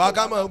kógò wá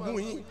ká máa gún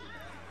yín.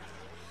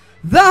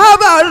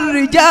 ذهب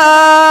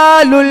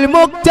الرجال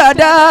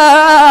المقتدى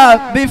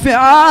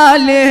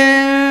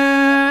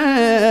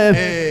بفعالهم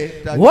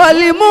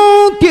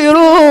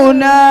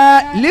والمنكرون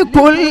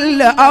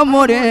لكل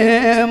أمر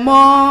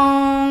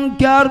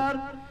منكر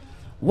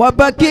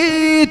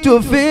وبكيت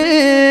في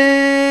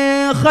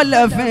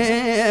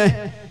خلفه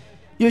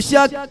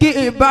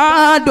يشكي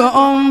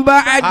بعضهم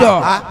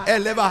بعض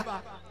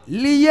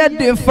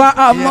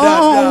ليدفع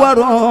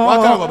منور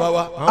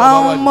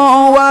عن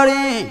منور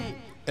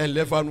ẹ̀ ń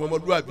lẹ́fà nu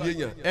ọmọlúwàbí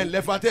èèyàn ẹ̀ ń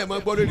lẹ́fà tẹ́ ẹ̀ máa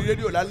gbọ́ lórí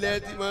rédíò lálẹ́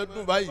tí máa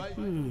dùn báyìí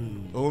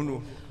òun nù.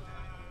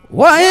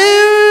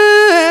 وإن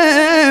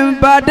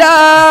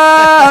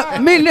بدا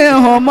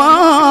منهما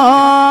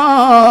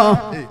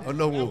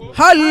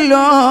حل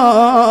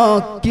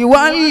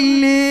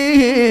كولي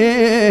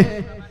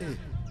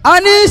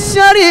عن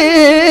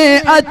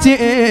الشريعة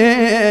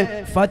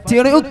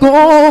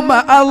فاتركوا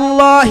مع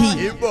الله.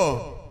 ìbọ̀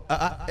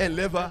ẹ̀ ń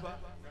lẹ́fà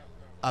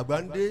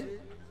àgbáńdé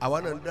àwa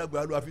náà ń dàgbà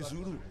lọ àfi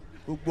sùúrù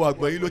gbogbo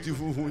àgbọ̀n yìí ló ti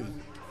funfun yìí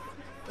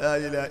la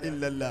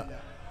ilaha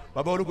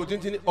bàbá olóko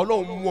títí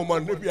ọlọ́run mú ọmọ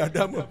níbi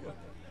àdámọ̀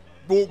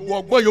gbogbo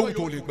ọgbọ́n yòówù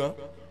tó lè gbọ́n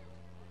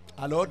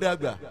àlọ́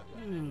dàgbà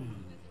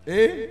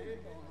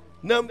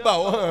nọ́mbà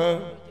wọn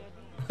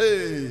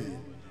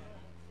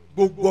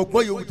gbogbo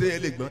ọgbọ́n yòówù tó yẹ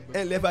lè gbọ́n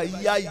ẹ̀ lẹ́fà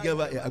yá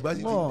ìgànfà àgbà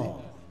sì ti dé.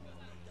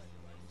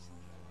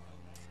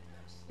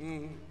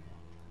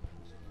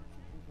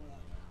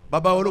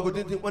 bàbá olóko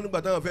títí wọn nígbà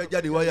táwọn fẹ́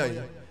jáde wáyà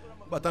yìí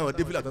nígbà táwọn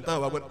dé fìlà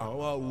táwọn wá gbọ́dọ̀ àwọn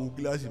wá wo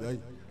gíláàsì báyìí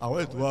àwọn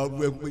ètò wa wú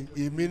ẹ pé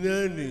èmi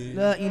náà nì.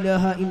 La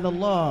ilaha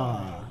illallah.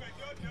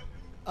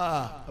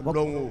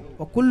 lọ́wọ́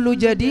wa kullu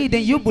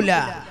jadidin yubla.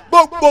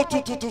 gbogbo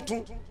tuntun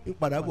ń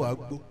padà bọ̀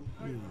àgbo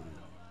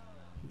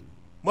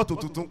mọ́tò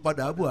tuntun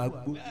padà bọ̀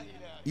àgbo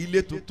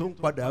ilé tuntun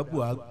padà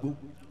bọ̀ àgbo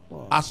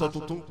aṣọ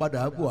tuntun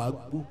padà bọ̀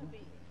àgbo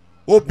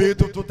obìnrin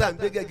tuntun tá à ń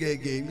gbé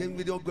gẹ́gẹ́ ń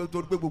gbé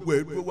torí pé gbogbo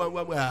ẹ̀ ló wá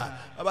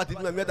bàbá ti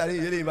dín mẹ́ta ní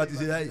ìyẹlẹ yìí bá ti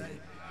ṣe láyè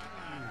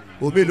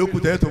omi ló kù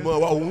tẹ́ tó mọ́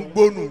wa òun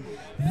gbónú.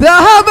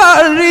 ذهب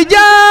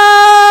الرجال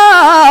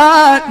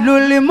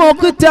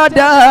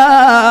للمقتدى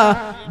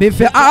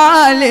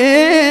بفعاله.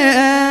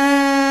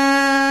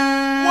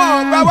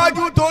 wọ́n bá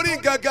wájú torí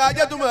kankan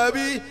ajẹ́tùmọ̀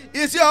bí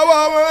iṣẹ́ ọwọ́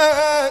wọn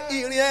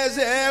ìrìn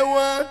ẹsẹ̀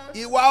wọn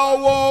ìwà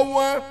ọwọ́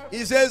wọn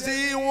ìṣesí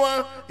wọn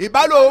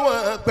ìbálò wọn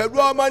pẹ̀lú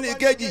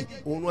ọmọnìkejì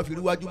òun wọn fi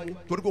rí wájú mú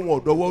torí pé wọn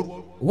ò dọwọ́ rú.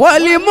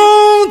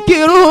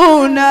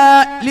 والمنكرون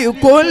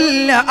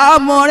لكل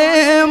أمر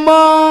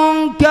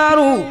منكر.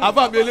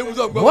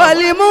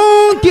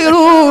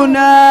 والمنكرون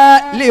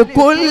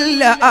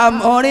لكل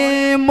أمر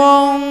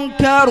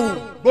منكر.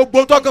 gbogbo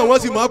tọkàn wọn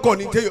sì máa kọ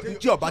ní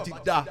tí ọba ti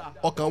da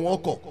ọkàn wọn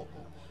kọ.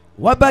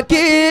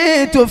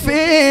 وبكيت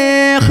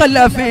في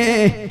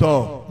خلفه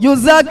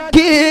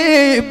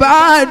يزكي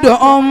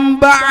بعضهم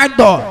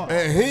بعضا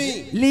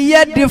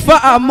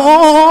ليدفع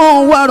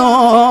منور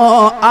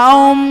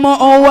أو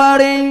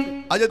مؤور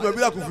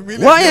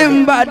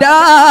وإن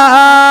بدا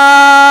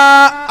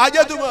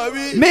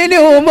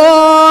منهم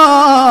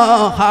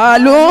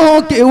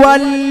خلوق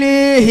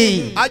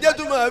وليه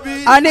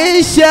عن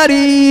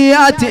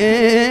الشريعة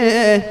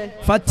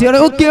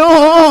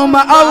فاتركوا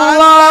مع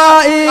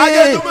الله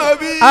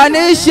عن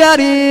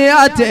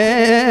الشريعة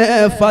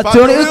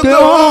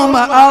فاتركوا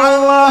مع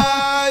الله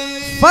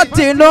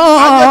فتنوا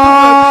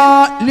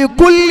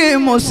لكل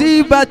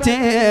مصيبة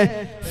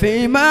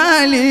في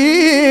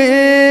مالي.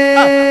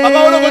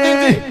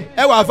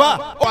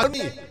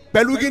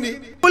 pẹ̀lú gíní.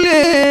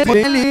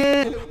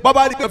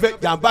 bàbá ní kan fẹ́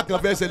jàǹbá kan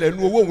fẹ́ ṣẹlẹ̀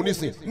nu owó òun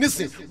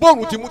nísìn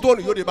bóòrùn ti mú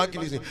tóòrùn yóò dé báńkì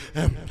nísìn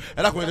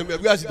ẹ dákun ẹ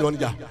bí a sì dán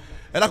níjà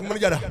ẹ dákun mọ́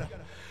níjà dà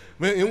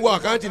n wọ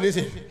àkáǹtì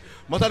nísìn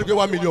mọ́tàdé pé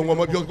 1 million wọn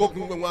mọ bí ọkọ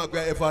kún wọn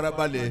àgbẹ̀ ẹ fara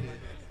balẹ̀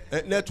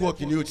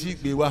nẹ́tíwọ̀kì ni o ti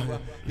gbé wa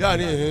yáà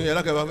ní ẹ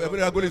dákun ẹ bí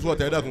ẹ gbọ́dọ̀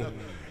sọ̀tẹ̀ ẹ dákun.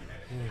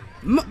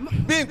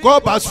 bí nǹkan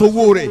bá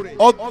sowó rẹ̀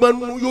ọgbọ́n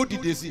yóò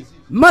dìde sí.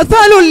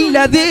 مثل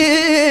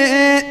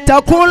الذي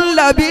تكون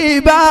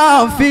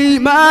لبيبا في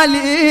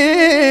مالي.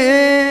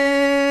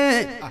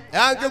 ẹ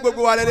á ń ké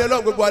gbogbo wa lẹ́ni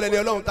ọlọ́run gbogbo wa lẹ́ni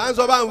ọlọ́run tá à ń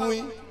sọ bá ń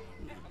wí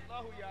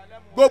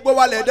gbogbo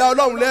wa lẹ̀ dá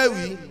ọlọ́run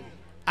lẹ́wìí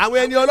àwọn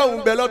ẹni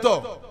ọlọ́run bẹ lọ́tọ̀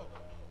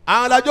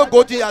àwọn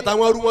alájókòó ti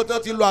àtàwọn ọrú wọn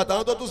tán ti lọ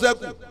àtàwọn tó tún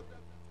sẹ́kù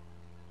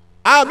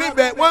àmì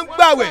bẹ wọ́n ń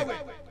gbàwẹ̀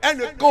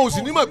ẹnìkan ò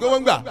sì ní mọ̀ pé wọ́n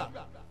ń gbà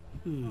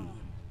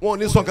wọn ò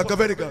ní sọ kankan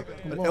fẹ́ nìkan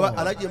ẹ wá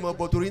alájẹ mọ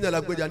bọ torí náà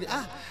lágbèjà ni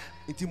ah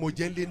ntí mo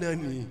jẹ́ ńlé náà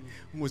ni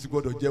mo sì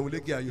gbọ́dọ̀ jẹun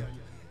lékè ayọ̀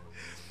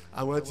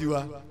àwọn tiwa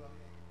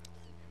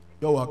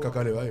yóò wá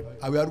kankan rẹ̀ báyìí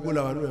àwẹ̀ arúgbó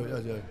làwọn àánú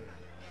rẹ̀ yóò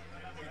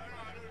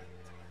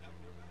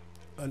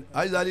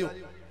ayizali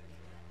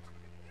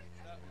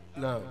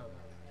náà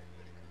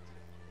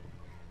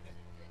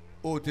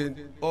o tẹ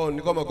ọ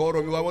nìkan mọ̀ kọ́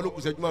ọ̀rọ̀ mi wá wọn ló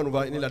kù sẹ́jú márùn-ún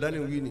bá ní làdáni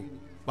wí ni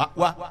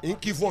wa n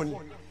kì í fún ọ ni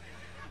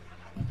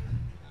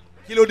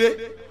kí ló dé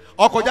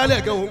ọkọ̀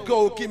jálẹ̀ kan òun kí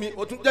o kí mi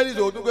o tún jẹ́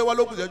nísòwò tún pé wọn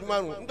ló kù sẹ́jú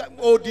márùn-ún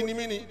o di ni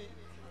mí ni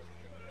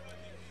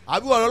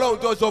àbí wọn lọ́wọ́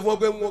tó sọ fún ọ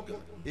pé mo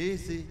èé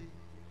ṣe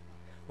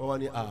wọn wá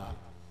ní a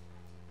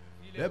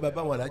bẹ́ẹ̀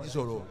bàbá wọn alájí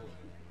sọ̀rọ̀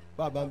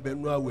bàbá ń bẹ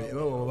nú àwẹ̀ ẹ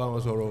má wọn bá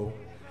wọn sọ̀rọ̀ o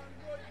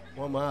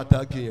wọn máa ta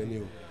kéèyàn ni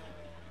o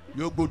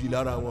yóò gbòdì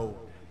lára wọn o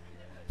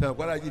tẹ̀wọ̀n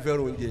kọ́lá jí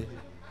fẹ́ràn oúnjẹ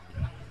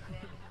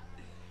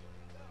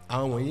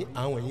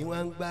àwọn yìí wá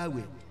ń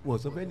gbààwẹ̀ wọ́n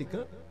sọ fẹ́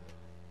nìkan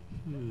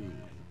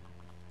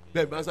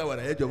bẹ́ẹ̀ bá ń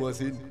sáwàrà ẹ̀jọ̀ mọ́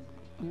sí ni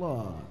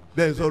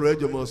bẹ́ẹ̀ ń sọ̀rọ̀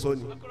ẹ̀jọ̀ mọ́ sọ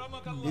ni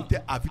ní tẹ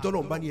àfitọ́nà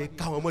bá ní ẹ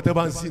káwọn ọmọ tẹ́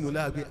bá ń sínú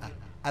láàgbé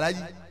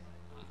alájí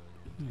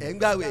ẹ̀ ń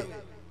gbààwẹ̀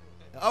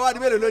ọwọ́ adi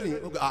mélòó lónìí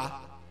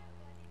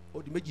ó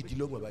di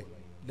méjìdínlọ́gbọ̀n báyìí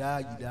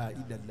láàyè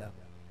ìdàlá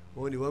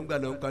wọn ni wọ́n ń gbà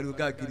náà ń pariwo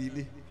káàkiri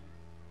ilé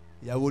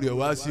ìyàwó rẹ̀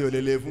wá sí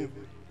ọ̀lẹ́lẹ̀ fún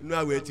inú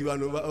àwẹ̀ tiwa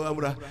ní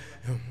amúra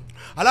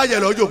alájẹ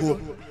lọ jókòó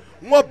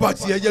wọn bá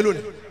tiẹ̀ jẹ́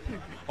lónìí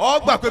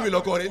ọgbà pé mi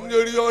lọkọ rẹ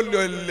nítorí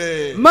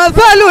ọlọlẹ.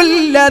 مثل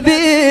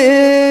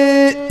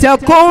الذي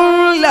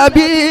تكون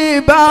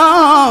لبيبا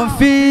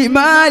في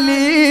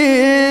مالي.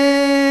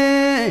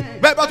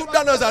 bẹ́ẹ̀ bá tún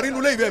dáná sàrí inú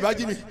ilé ìbẹ̀ bá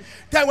jí mi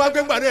tẹ́wọ́n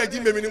agbẹ́ngbà náà jí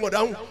mi ni mo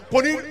dáhùn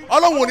kò ní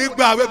ọlọ́run ò ní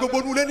gba àwẹ̀ gbogbo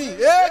nulẹ̀ ní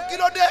kí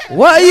ló dé.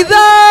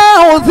 وإذا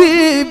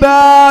أصيب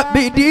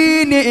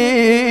بدين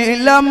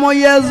لم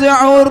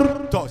يزعر.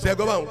 tọ́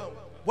sẹ́gbọ́n báwọn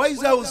wáyé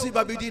sá o sí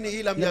babidi ni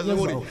ìlànà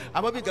ìyàwó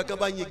àmọ́ bí kankan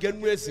bá yin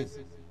gẹ́nu ẹ̀sìn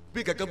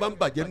bí kankan bá ń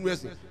bàjẹ́ nú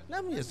ẹ̀sìn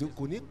láàmú ẹ̀sìn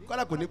kò ní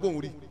kọ́lá kò ní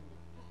gbóhùn rí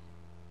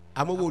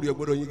àmọ́ wo rí ẹ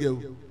gbọ́dọ̀ yín gẹ́ o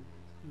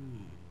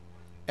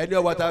ẹni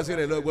ọwọ́ ta sí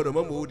rẹ̀ lọ gbọ́dọ̀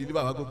mọ́ mọ́ owó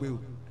dìlíbà wá kó pé o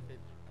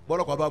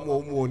bọ́lọ́kọ̀ bá mú ọ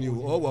mú ọ ni o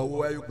ọwọ́ owó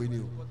wáyé pé ni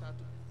o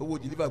owó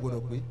dìlíbà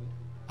gbọ́dọ̀ pé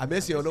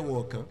àmẹ́sìn ọlọ́wọ́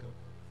ọ̀kan.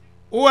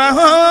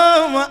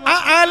 وهم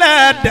أعلى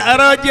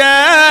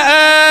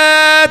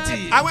درجات.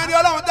 àwọn ẹni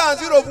ọlọ́run tá à ń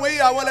sírò fún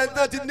yìí àwọn ẹni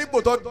tán ti nípò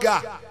tó ga.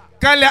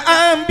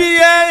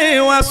 كالأنبياء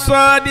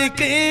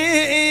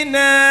والصادقين.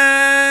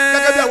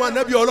 gẹ́gẹ́ bí àwọn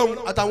ànábì ọlọ́run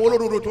àtàwọn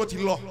olódodo tí wọ́n ti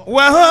lọ.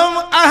 وهم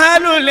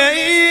أهل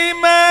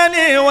الإيمان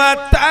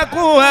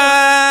والتقوى.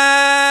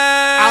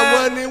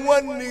 àwọn ni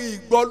wọ́n ní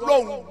ìgbọ́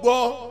lọ́hùn gbọ́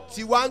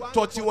tí wọ́n ń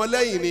tọ́ tiwọn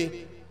lẹ́yìn ni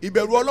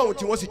ìbẹ̀rù ọlọ́run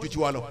tí wọ́n sì ju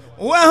tiwa lọ.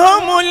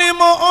 وهم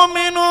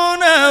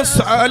المؤمنون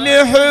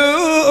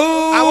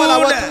الصالحون. àwọn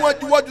làwọn tí wọ́n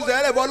juwọ́ ju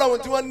sẹ́yìn lẹ́bọ̀ ọlọ́run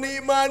tí wọ́n ní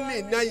ìmánì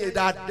náà yẹ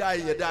dáadáa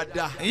yẹ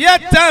dáadáa.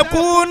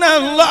 يتقون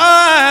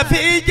الله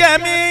في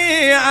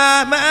جميع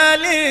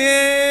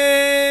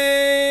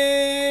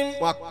أعمالهم.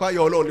 wọ́n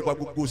apáyọ ọlọ́run nípa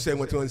gbogbo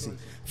sẹ́wọ̀n tí wọ́n ń sìn.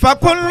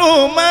 فكل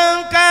من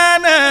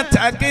كان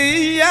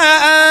تقيا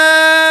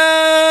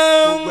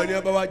gbogbo ẹni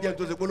ọba wa jẹ́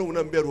nítorí pé olóhùn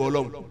náà ń bẹ̀rù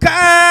ọlọ́run.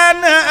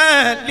 كان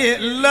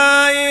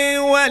لله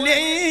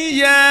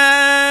وليا.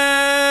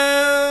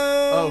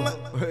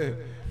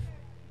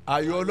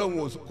 ayọ̀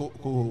ọlọ́run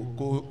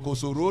kò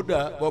sòrò ó dà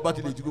bọ́ bá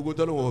ti lè ju gbogbo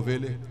tọ́lọ́wọ̀n ọ̀fẹ́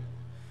lẹ̀.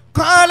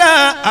 قال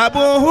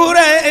أبو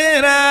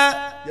هريرة.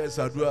 yẹ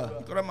ṣàdúrà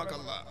أكرمك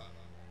الله.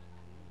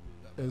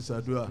 ẹ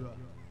ṣàdúrà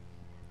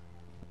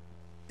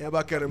ẹ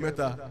bá kẹrin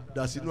mẹ́ta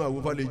dà sínú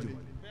àwọn fàlejò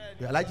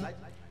alájí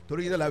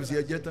torí yín náà làbí sí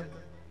ẹ jẹ tán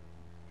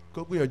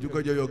kó gbìyànjú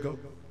kọjá yọkan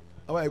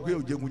àwọn àìpé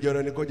òjègùn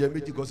jẹran ni kọjá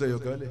méjì kọsẹ̀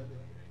yọkan lẹ̀.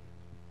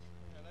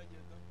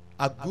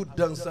 A good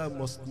dancer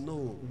must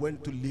know when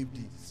to leave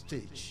the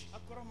stage.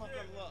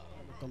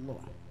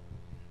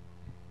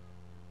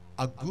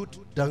 A good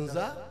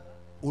dancer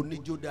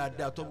oníjó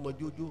dáadáa tó mọ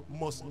jójó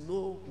must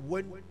know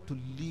when to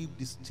leave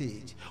the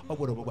stage.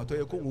 ọgbọdọ bàbá tó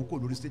yẹ kó wọn kó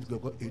lórí stage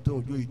gbẹgbẹ ètò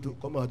òjò ètò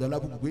kọ́ máa dá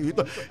lábùkù pé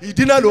ètò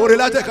ìdínà lóore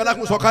látẹ̀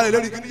kálákùn sọ̀kalẹ̀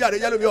lórí kí níyàrá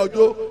yálò mi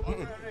ọjọ́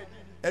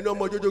ẹni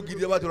ọmọ jójó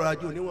gidi ọba tó rọra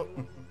jó níwọ̀n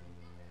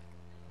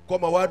kọ́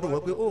máa wá dùn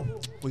wọ́n pé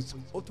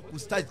ó tún kú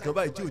stage kan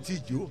báyìí tí ò tí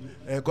ì jó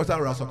kọ́sà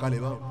rọra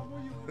sọ̀kalẹ̀ báwọn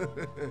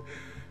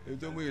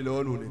ètò mú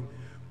ìlọ́wọ́ nù ni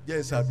jẹ́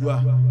ìsàdúà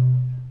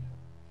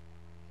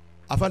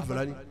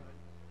Al-Fulani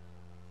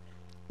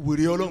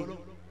wèrè ọlọ́run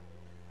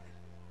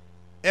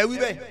ẹ wí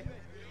bẹ́ẹ̀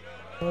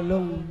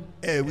ọlọ́run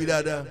ẹ wí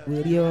dáadáa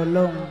wèrè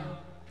ọlọ́run.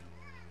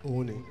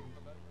 òun ni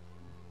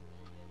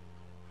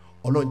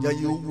ọlọ́run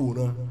jáyé ó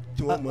wòran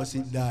tí wọ́n mọ̀ sí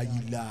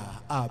láàyìlá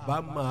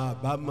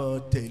àbámọ̀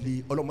tẹ̀lé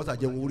ọlọ́run mọ́sá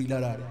jẹ́ wọn ó rí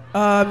lára rẹ̀.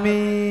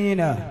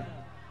 amiina.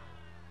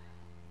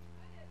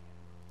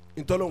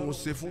 ntọ́lọ́run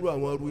ṣe fúnrú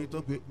àwọn ọrú yìí tó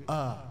pé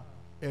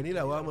ẹ̀rín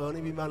làwọn àmọ́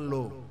ọ̀rìn bí máa ń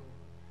lọ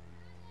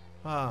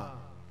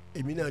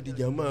èmi náà di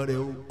jàmá rẹ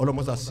o ọlọ́run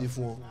mọ́sá ṣe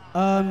fún ọ.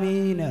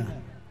 amiina.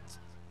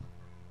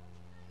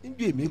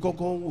 níbi èmi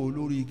kọ́kọ́ ń wò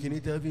lórí kíní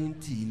tí wọ́n fi ń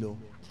tì í lọ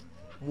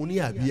mo ní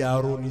àbí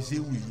arọ ní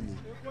sẹ́wì yìí ni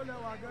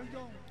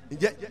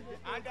ǹjẹ́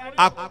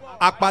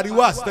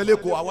àpariwo àsìtẹ́lẹ̀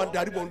kó àwọn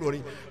darí bọ̀ ń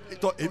lọrin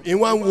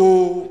ìwọ̀n wo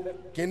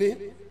kíní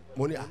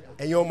mo ní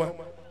ẹ̀yin ọmọ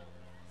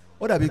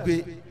ó dàbí pé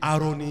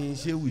arọ ní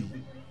sẹ́wì yìí.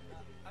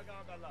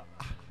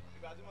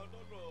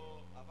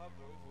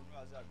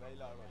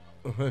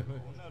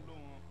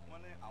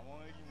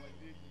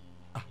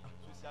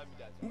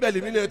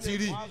 nbẹ̀lì mi náà ti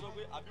rí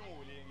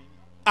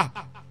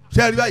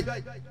sẹ́ẹ̀rì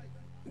báyìí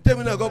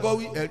tẹ́mi náà kọ́kọ́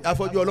wí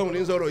afọ́jú ọlọ́run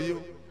ní sọ̀rọ̀ yìí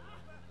o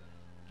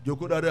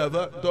jòkó dáadáa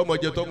fa tọmọ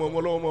jẹ tọmọ ọmọ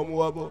ọlọ́wọ́ mọ̀ mú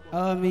wa bọ́.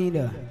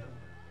 amiina.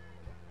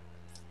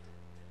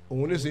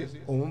 òun ní sè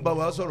òun bá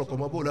wa sọ̀rọ̀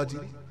kọ̀mọ́ bó láti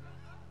rí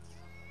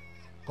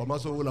kọ̀mọ́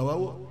sọ̀rọ̀ làwa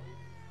wọ̀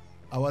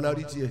àwa la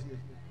rí tiẹ̀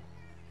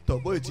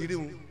tọ̀gbọ́ ètí rí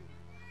wọn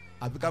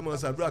àbí ká máa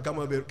ṣàdúrà ká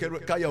máa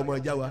bẹ̀rẹ̀ káyà ọmọ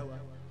ẹja wa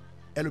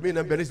ẹlòmíín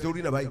náà bẹ̀rẹ̀ sí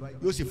orí nàbáyé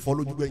yóò sì fọ́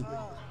lójú gbẹ̀yìn.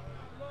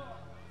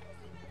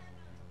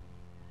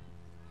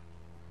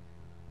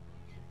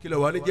 kí ló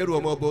wà ní jẹ́rù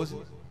ọmọ bọ́ sí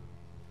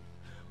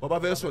wọ́n bá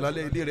fẹ́ sùn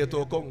lálẹ́ ilé rẹ̀ tó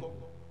kọ́ wọn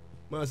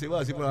máa ṣe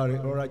wá sí fúnra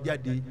rẹ̀ rọra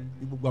jáde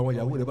ní gbogbo àwọn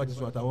ìyàwó rẹ̀ bá ti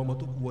sùn àtàwọn ọmọ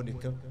tó kù wọ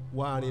nìkan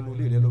wá àárín inú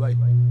ilé rẹ̀ lọ báyìí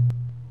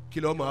kí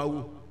ló máa wò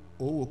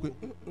ó wò pé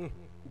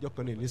ìjọ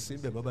kan ní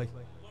síbẹ̀ mọ́ báyìí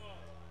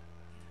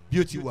bí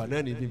ó ti wà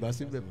náà ní ìbá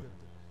síbẹ̀ mọ́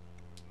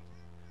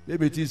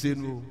lébi tí ì ṣe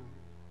nu o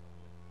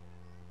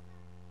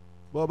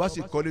bọ́ ọ bá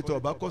sì kọ́lé tó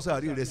ọba kọ́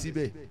sàárì rẹ̀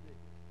síbẹ̀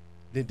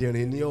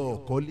dìndìnrín ní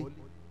ọ̀ọ́kọ́lé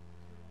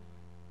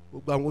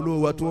gbogbo àwọn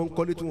olówó wa tí wọ́n ń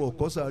kọ́lé tí wọ́n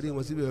kọ́ sàárì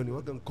wọn síbẹ̀ ni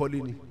wọ́n kàn ń kọ́lé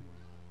ni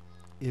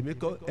èmi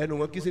kọ́ ẹnu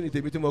wọn kí sí ni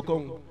tèmi tí mo kọ́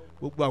ń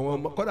gbogbo àwọn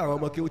ọmọ kọ́dà àwọn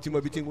ọmọ kí ó ti mọ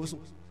ibi tí ń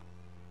sùn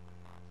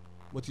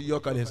mo ti yọ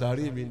kalẹ̀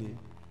sàárè mi ni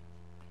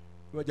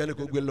wọ́n jẹ́ ní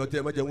kó gbé lọ tẹ́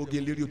ẹ má jẹ́ wọ́n gé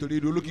lérí torí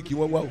ìlú olókìkí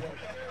wọ́n wá o.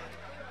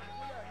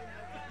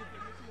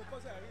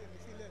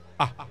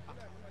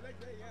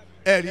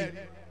 ẹ rí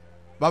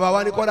bàbá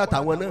wa ní kọ́dà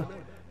tàwọn náà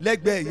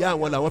lẹ́gbẹ̀ẹ́ ìyá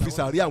àwọn làwọn fi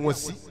sàárè àwọn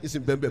sí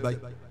ìsìn bẹ́ẹ̀ bẹ́ẹ̀ báyìí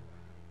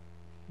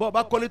bọ́ ọ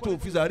bá kọ́lé tó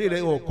fi sàárè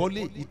rẹ̀ ọ̀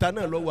kọ́lé ìta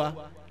náà lọ́wọ́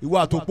ìwọ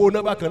àtòpó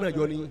náà bákan náà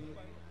jọ nìyí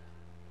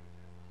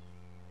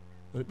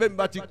bẹ́ẹ̀ mi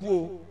bá ti kú o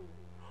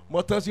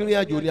mọ tán sí ìrìn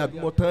àjò ni àbí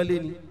mọ tán lé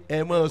ni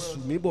ẹ máa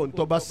sùn mí bọ̀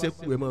ntọ́ bá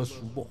sẹ́kù ẹ máa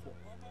sùn bọ̀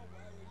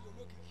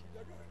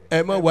ẹ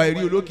máa wà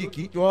eré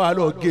olókìkí tí wọ́n wà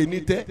lọ gé ní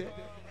tẹ́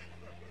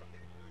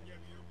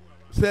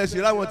sẹ́ẹ̀sì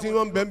láwọn tí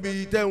wọ́n ń bẹ́ ń bi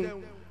tẹ́hùn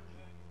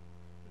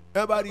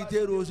ẹ bá rí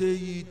tẹ́rọ ṣe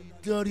yìí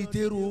tí wọ́n rí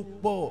tẹ́rọ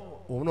pọ̀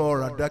òun náà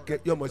rà dákẹ́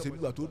yọmọ ṣe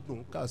bígbà tó dùn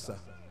kàṣà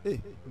ẹ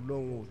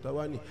lọ́hùn ò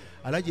táwa ni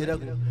alájì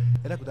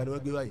ẹ̀dàkùn ta ni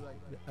wọ́n gbé báyìí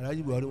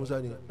alájì Buhari Musa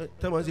ni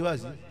tẹ́wọ́n ṣe wá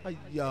sí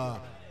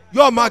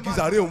yọ máàkì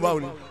sàárè òun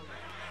báwọn ni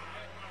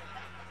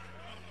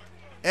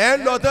ẹ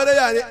ń lọ tẹ́lẹ̀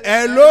yà ni ẹ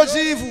ló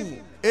sífù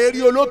eré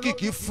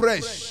olókìkí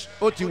fresh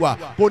ó ti wà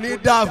kò ní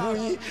dáa fún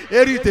yín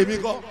eré tèmi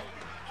kọ́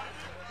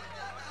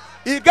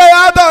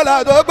ìkẹyà dọ̀là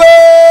tó gbé.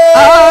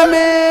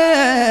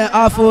 àmín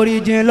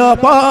àforíjìn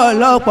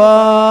lọ́pọ̀lọpọ̀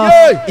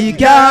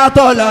ìkẹyà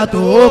dọ̀là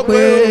tó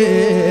pé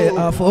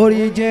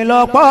àforíjìn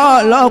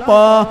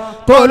lọ́pọ̀lọpọ̀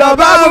kò lọ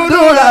bá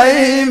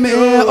Abdulrahim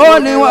ó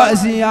ní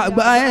wàásì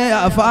àgbáyé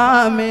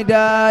àfáàmì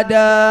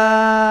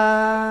dáadáa.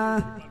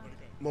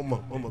 mo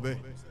mọ̀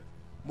bẹ́ẹ̀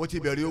mo ti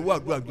bẹ̀rẹ̀ owó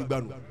àdúrà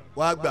gbígbànú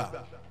wá gbà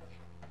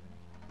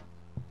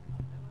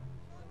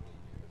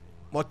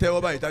mo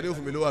tẹ́wọ́ báyìí tani ó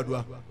fún mi lówó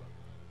àdúrà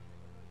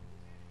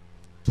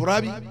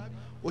turabi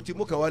ó ti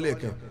mú kàwálé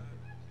kan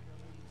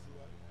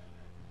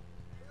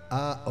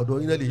ọ̀dọ̀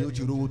yín náà lè yóò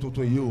ti rówó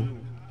tuntun yìí o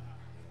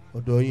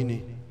ọ̀dọ̀ yín ni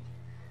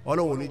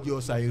ọlọ́run ní jẹ́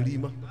ọ̀sà ìrí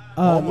mọ́.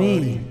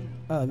 àmín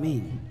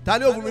àmín.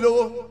 tani ó fún mi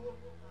lówó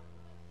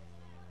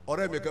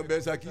ọ̀rẹ́ mi kan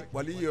bẹ́ẹ̀ sákì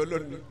wàlíyé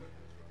ọlọ́run ni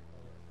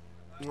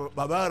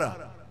bàbá rà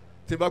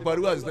tí bá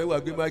pariwo àṣìṣe wà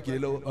gbé máàkì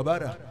lọ́wọ́ bàbá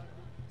rà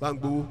bá ń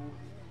gbowó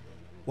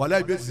wàhálà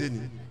ìbéèsì ṣe ni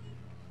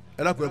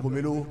ẹ lákùnrin ẹ̀bùn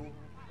mi lówó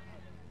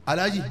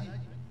aláàjì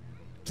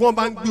tí wọ́n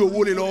bá ń gbé owó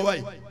lé lọ́wọ́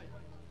báyìí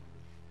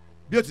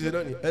bí o ti ṣe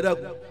náà ni ẹ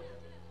dákun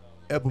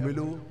ẹ̀bùn mi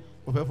lówó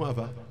mo fẹ́ fún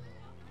àfa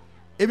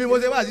èmi mo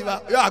ṣe bá àti bá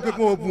yóò àpé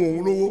kó o bùn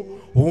òun lówó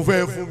òun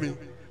fẹ́ fún mi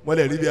mo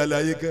lè rí bí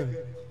aláyé kan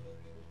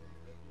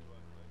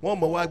wọ́n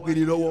mọ̀ wá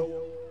gbélé lọ́wọ́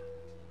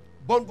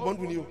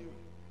bọ́ndù ni o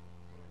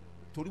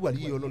torí wà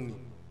níyì ọlọ́run ni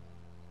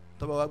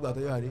tọ́ba wa gbà tó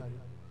yára rí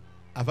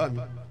àfa mi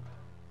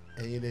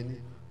ẹ̀yin lẹ́ni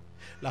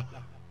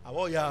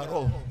àwọn ọ̀yà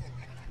àárọ̀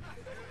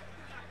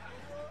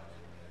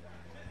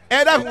ẹ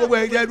dákun gbogbo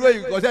ẹ̀ jẹ́ dúró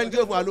yìí kọ́sẹ́ ní tí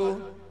ó fún wa ló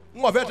ń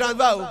wọ́n fẹ́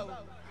transfer o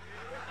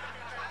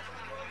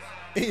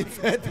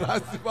ìfẹ́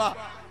transfer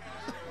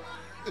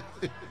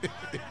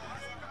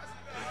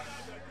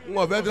ń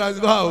wọ́n fẹ́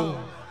transfer o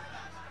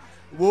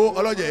wo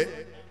ọlọ́jẹ̀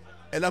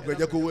ẹ dákun ẹ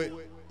jẹ́ kó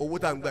owó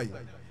tá à ń gbà yìí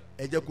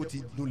ẹ jẹ́ kó ti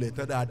dulẹ̀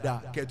tán dáadáa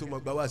kẹ́ ẹ tó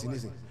máa gba wá sí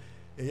nísìn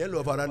èyàn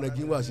lọ fara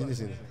nàgí wá sí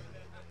nísìn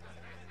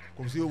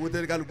kò sí owó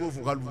tẹ́lẹ̀ kálukú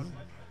fún kálukú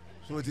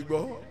so ti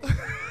gbọ́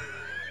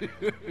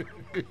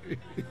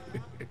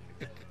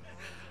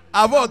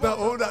àbọ̀tán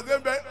òun dà sí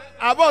bẹ́ẹ̀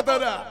àbọ̀tán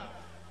dà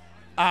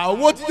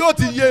àwọn tí yóò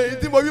ti yé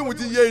tí mo wí mu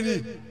ti yé ni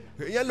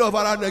èyàn lọ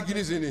fara nàgí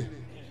nísìn ni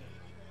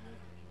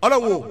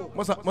ọlọ́run o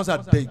mọ́sá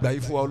tẹ ìgbà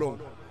yìí fún wa ọlọ́run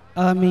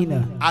amina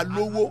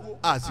alówó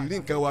àṣírí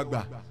nǹkan wa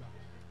gbà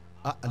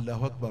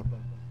Allahu Akbar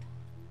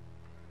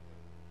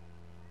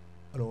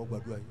ọlọ́run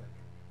gbàdúrà yìí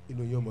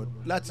inú yín ọmọ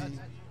láti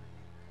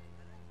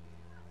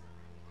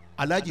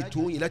alájì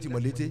tóyìn láti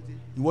mọ̀lété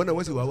ìwọ náà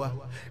wọ́n sì wá wá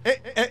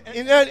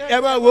ẹ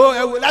máa wo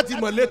ẹ wo láti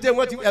mọ̀lété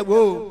wọ́n ti ẹ wo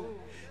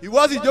ìwọ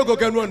sì jókòó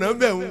kẹnu ọ̀nà ń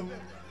bẹ̀ ń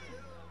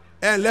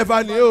ẹ ńlẹ́fà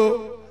ni o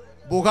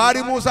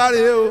Buhari Musa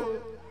rè o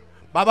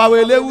bàbá wo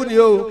eléwu ni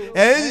o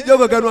ẹ̀yìn sì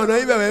jókòó kẹnu ọ̀nà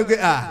yín bẹ̀ wẹ̀ ń pé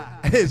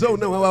sóhun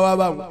náà wọ́n wá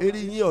bá wọn eré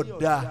yín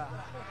ọ̀dà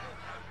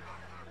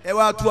ẹ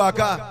wá tú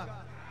aká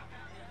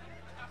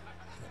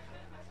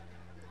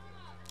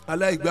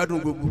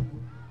aláìgbádùn gbogbo.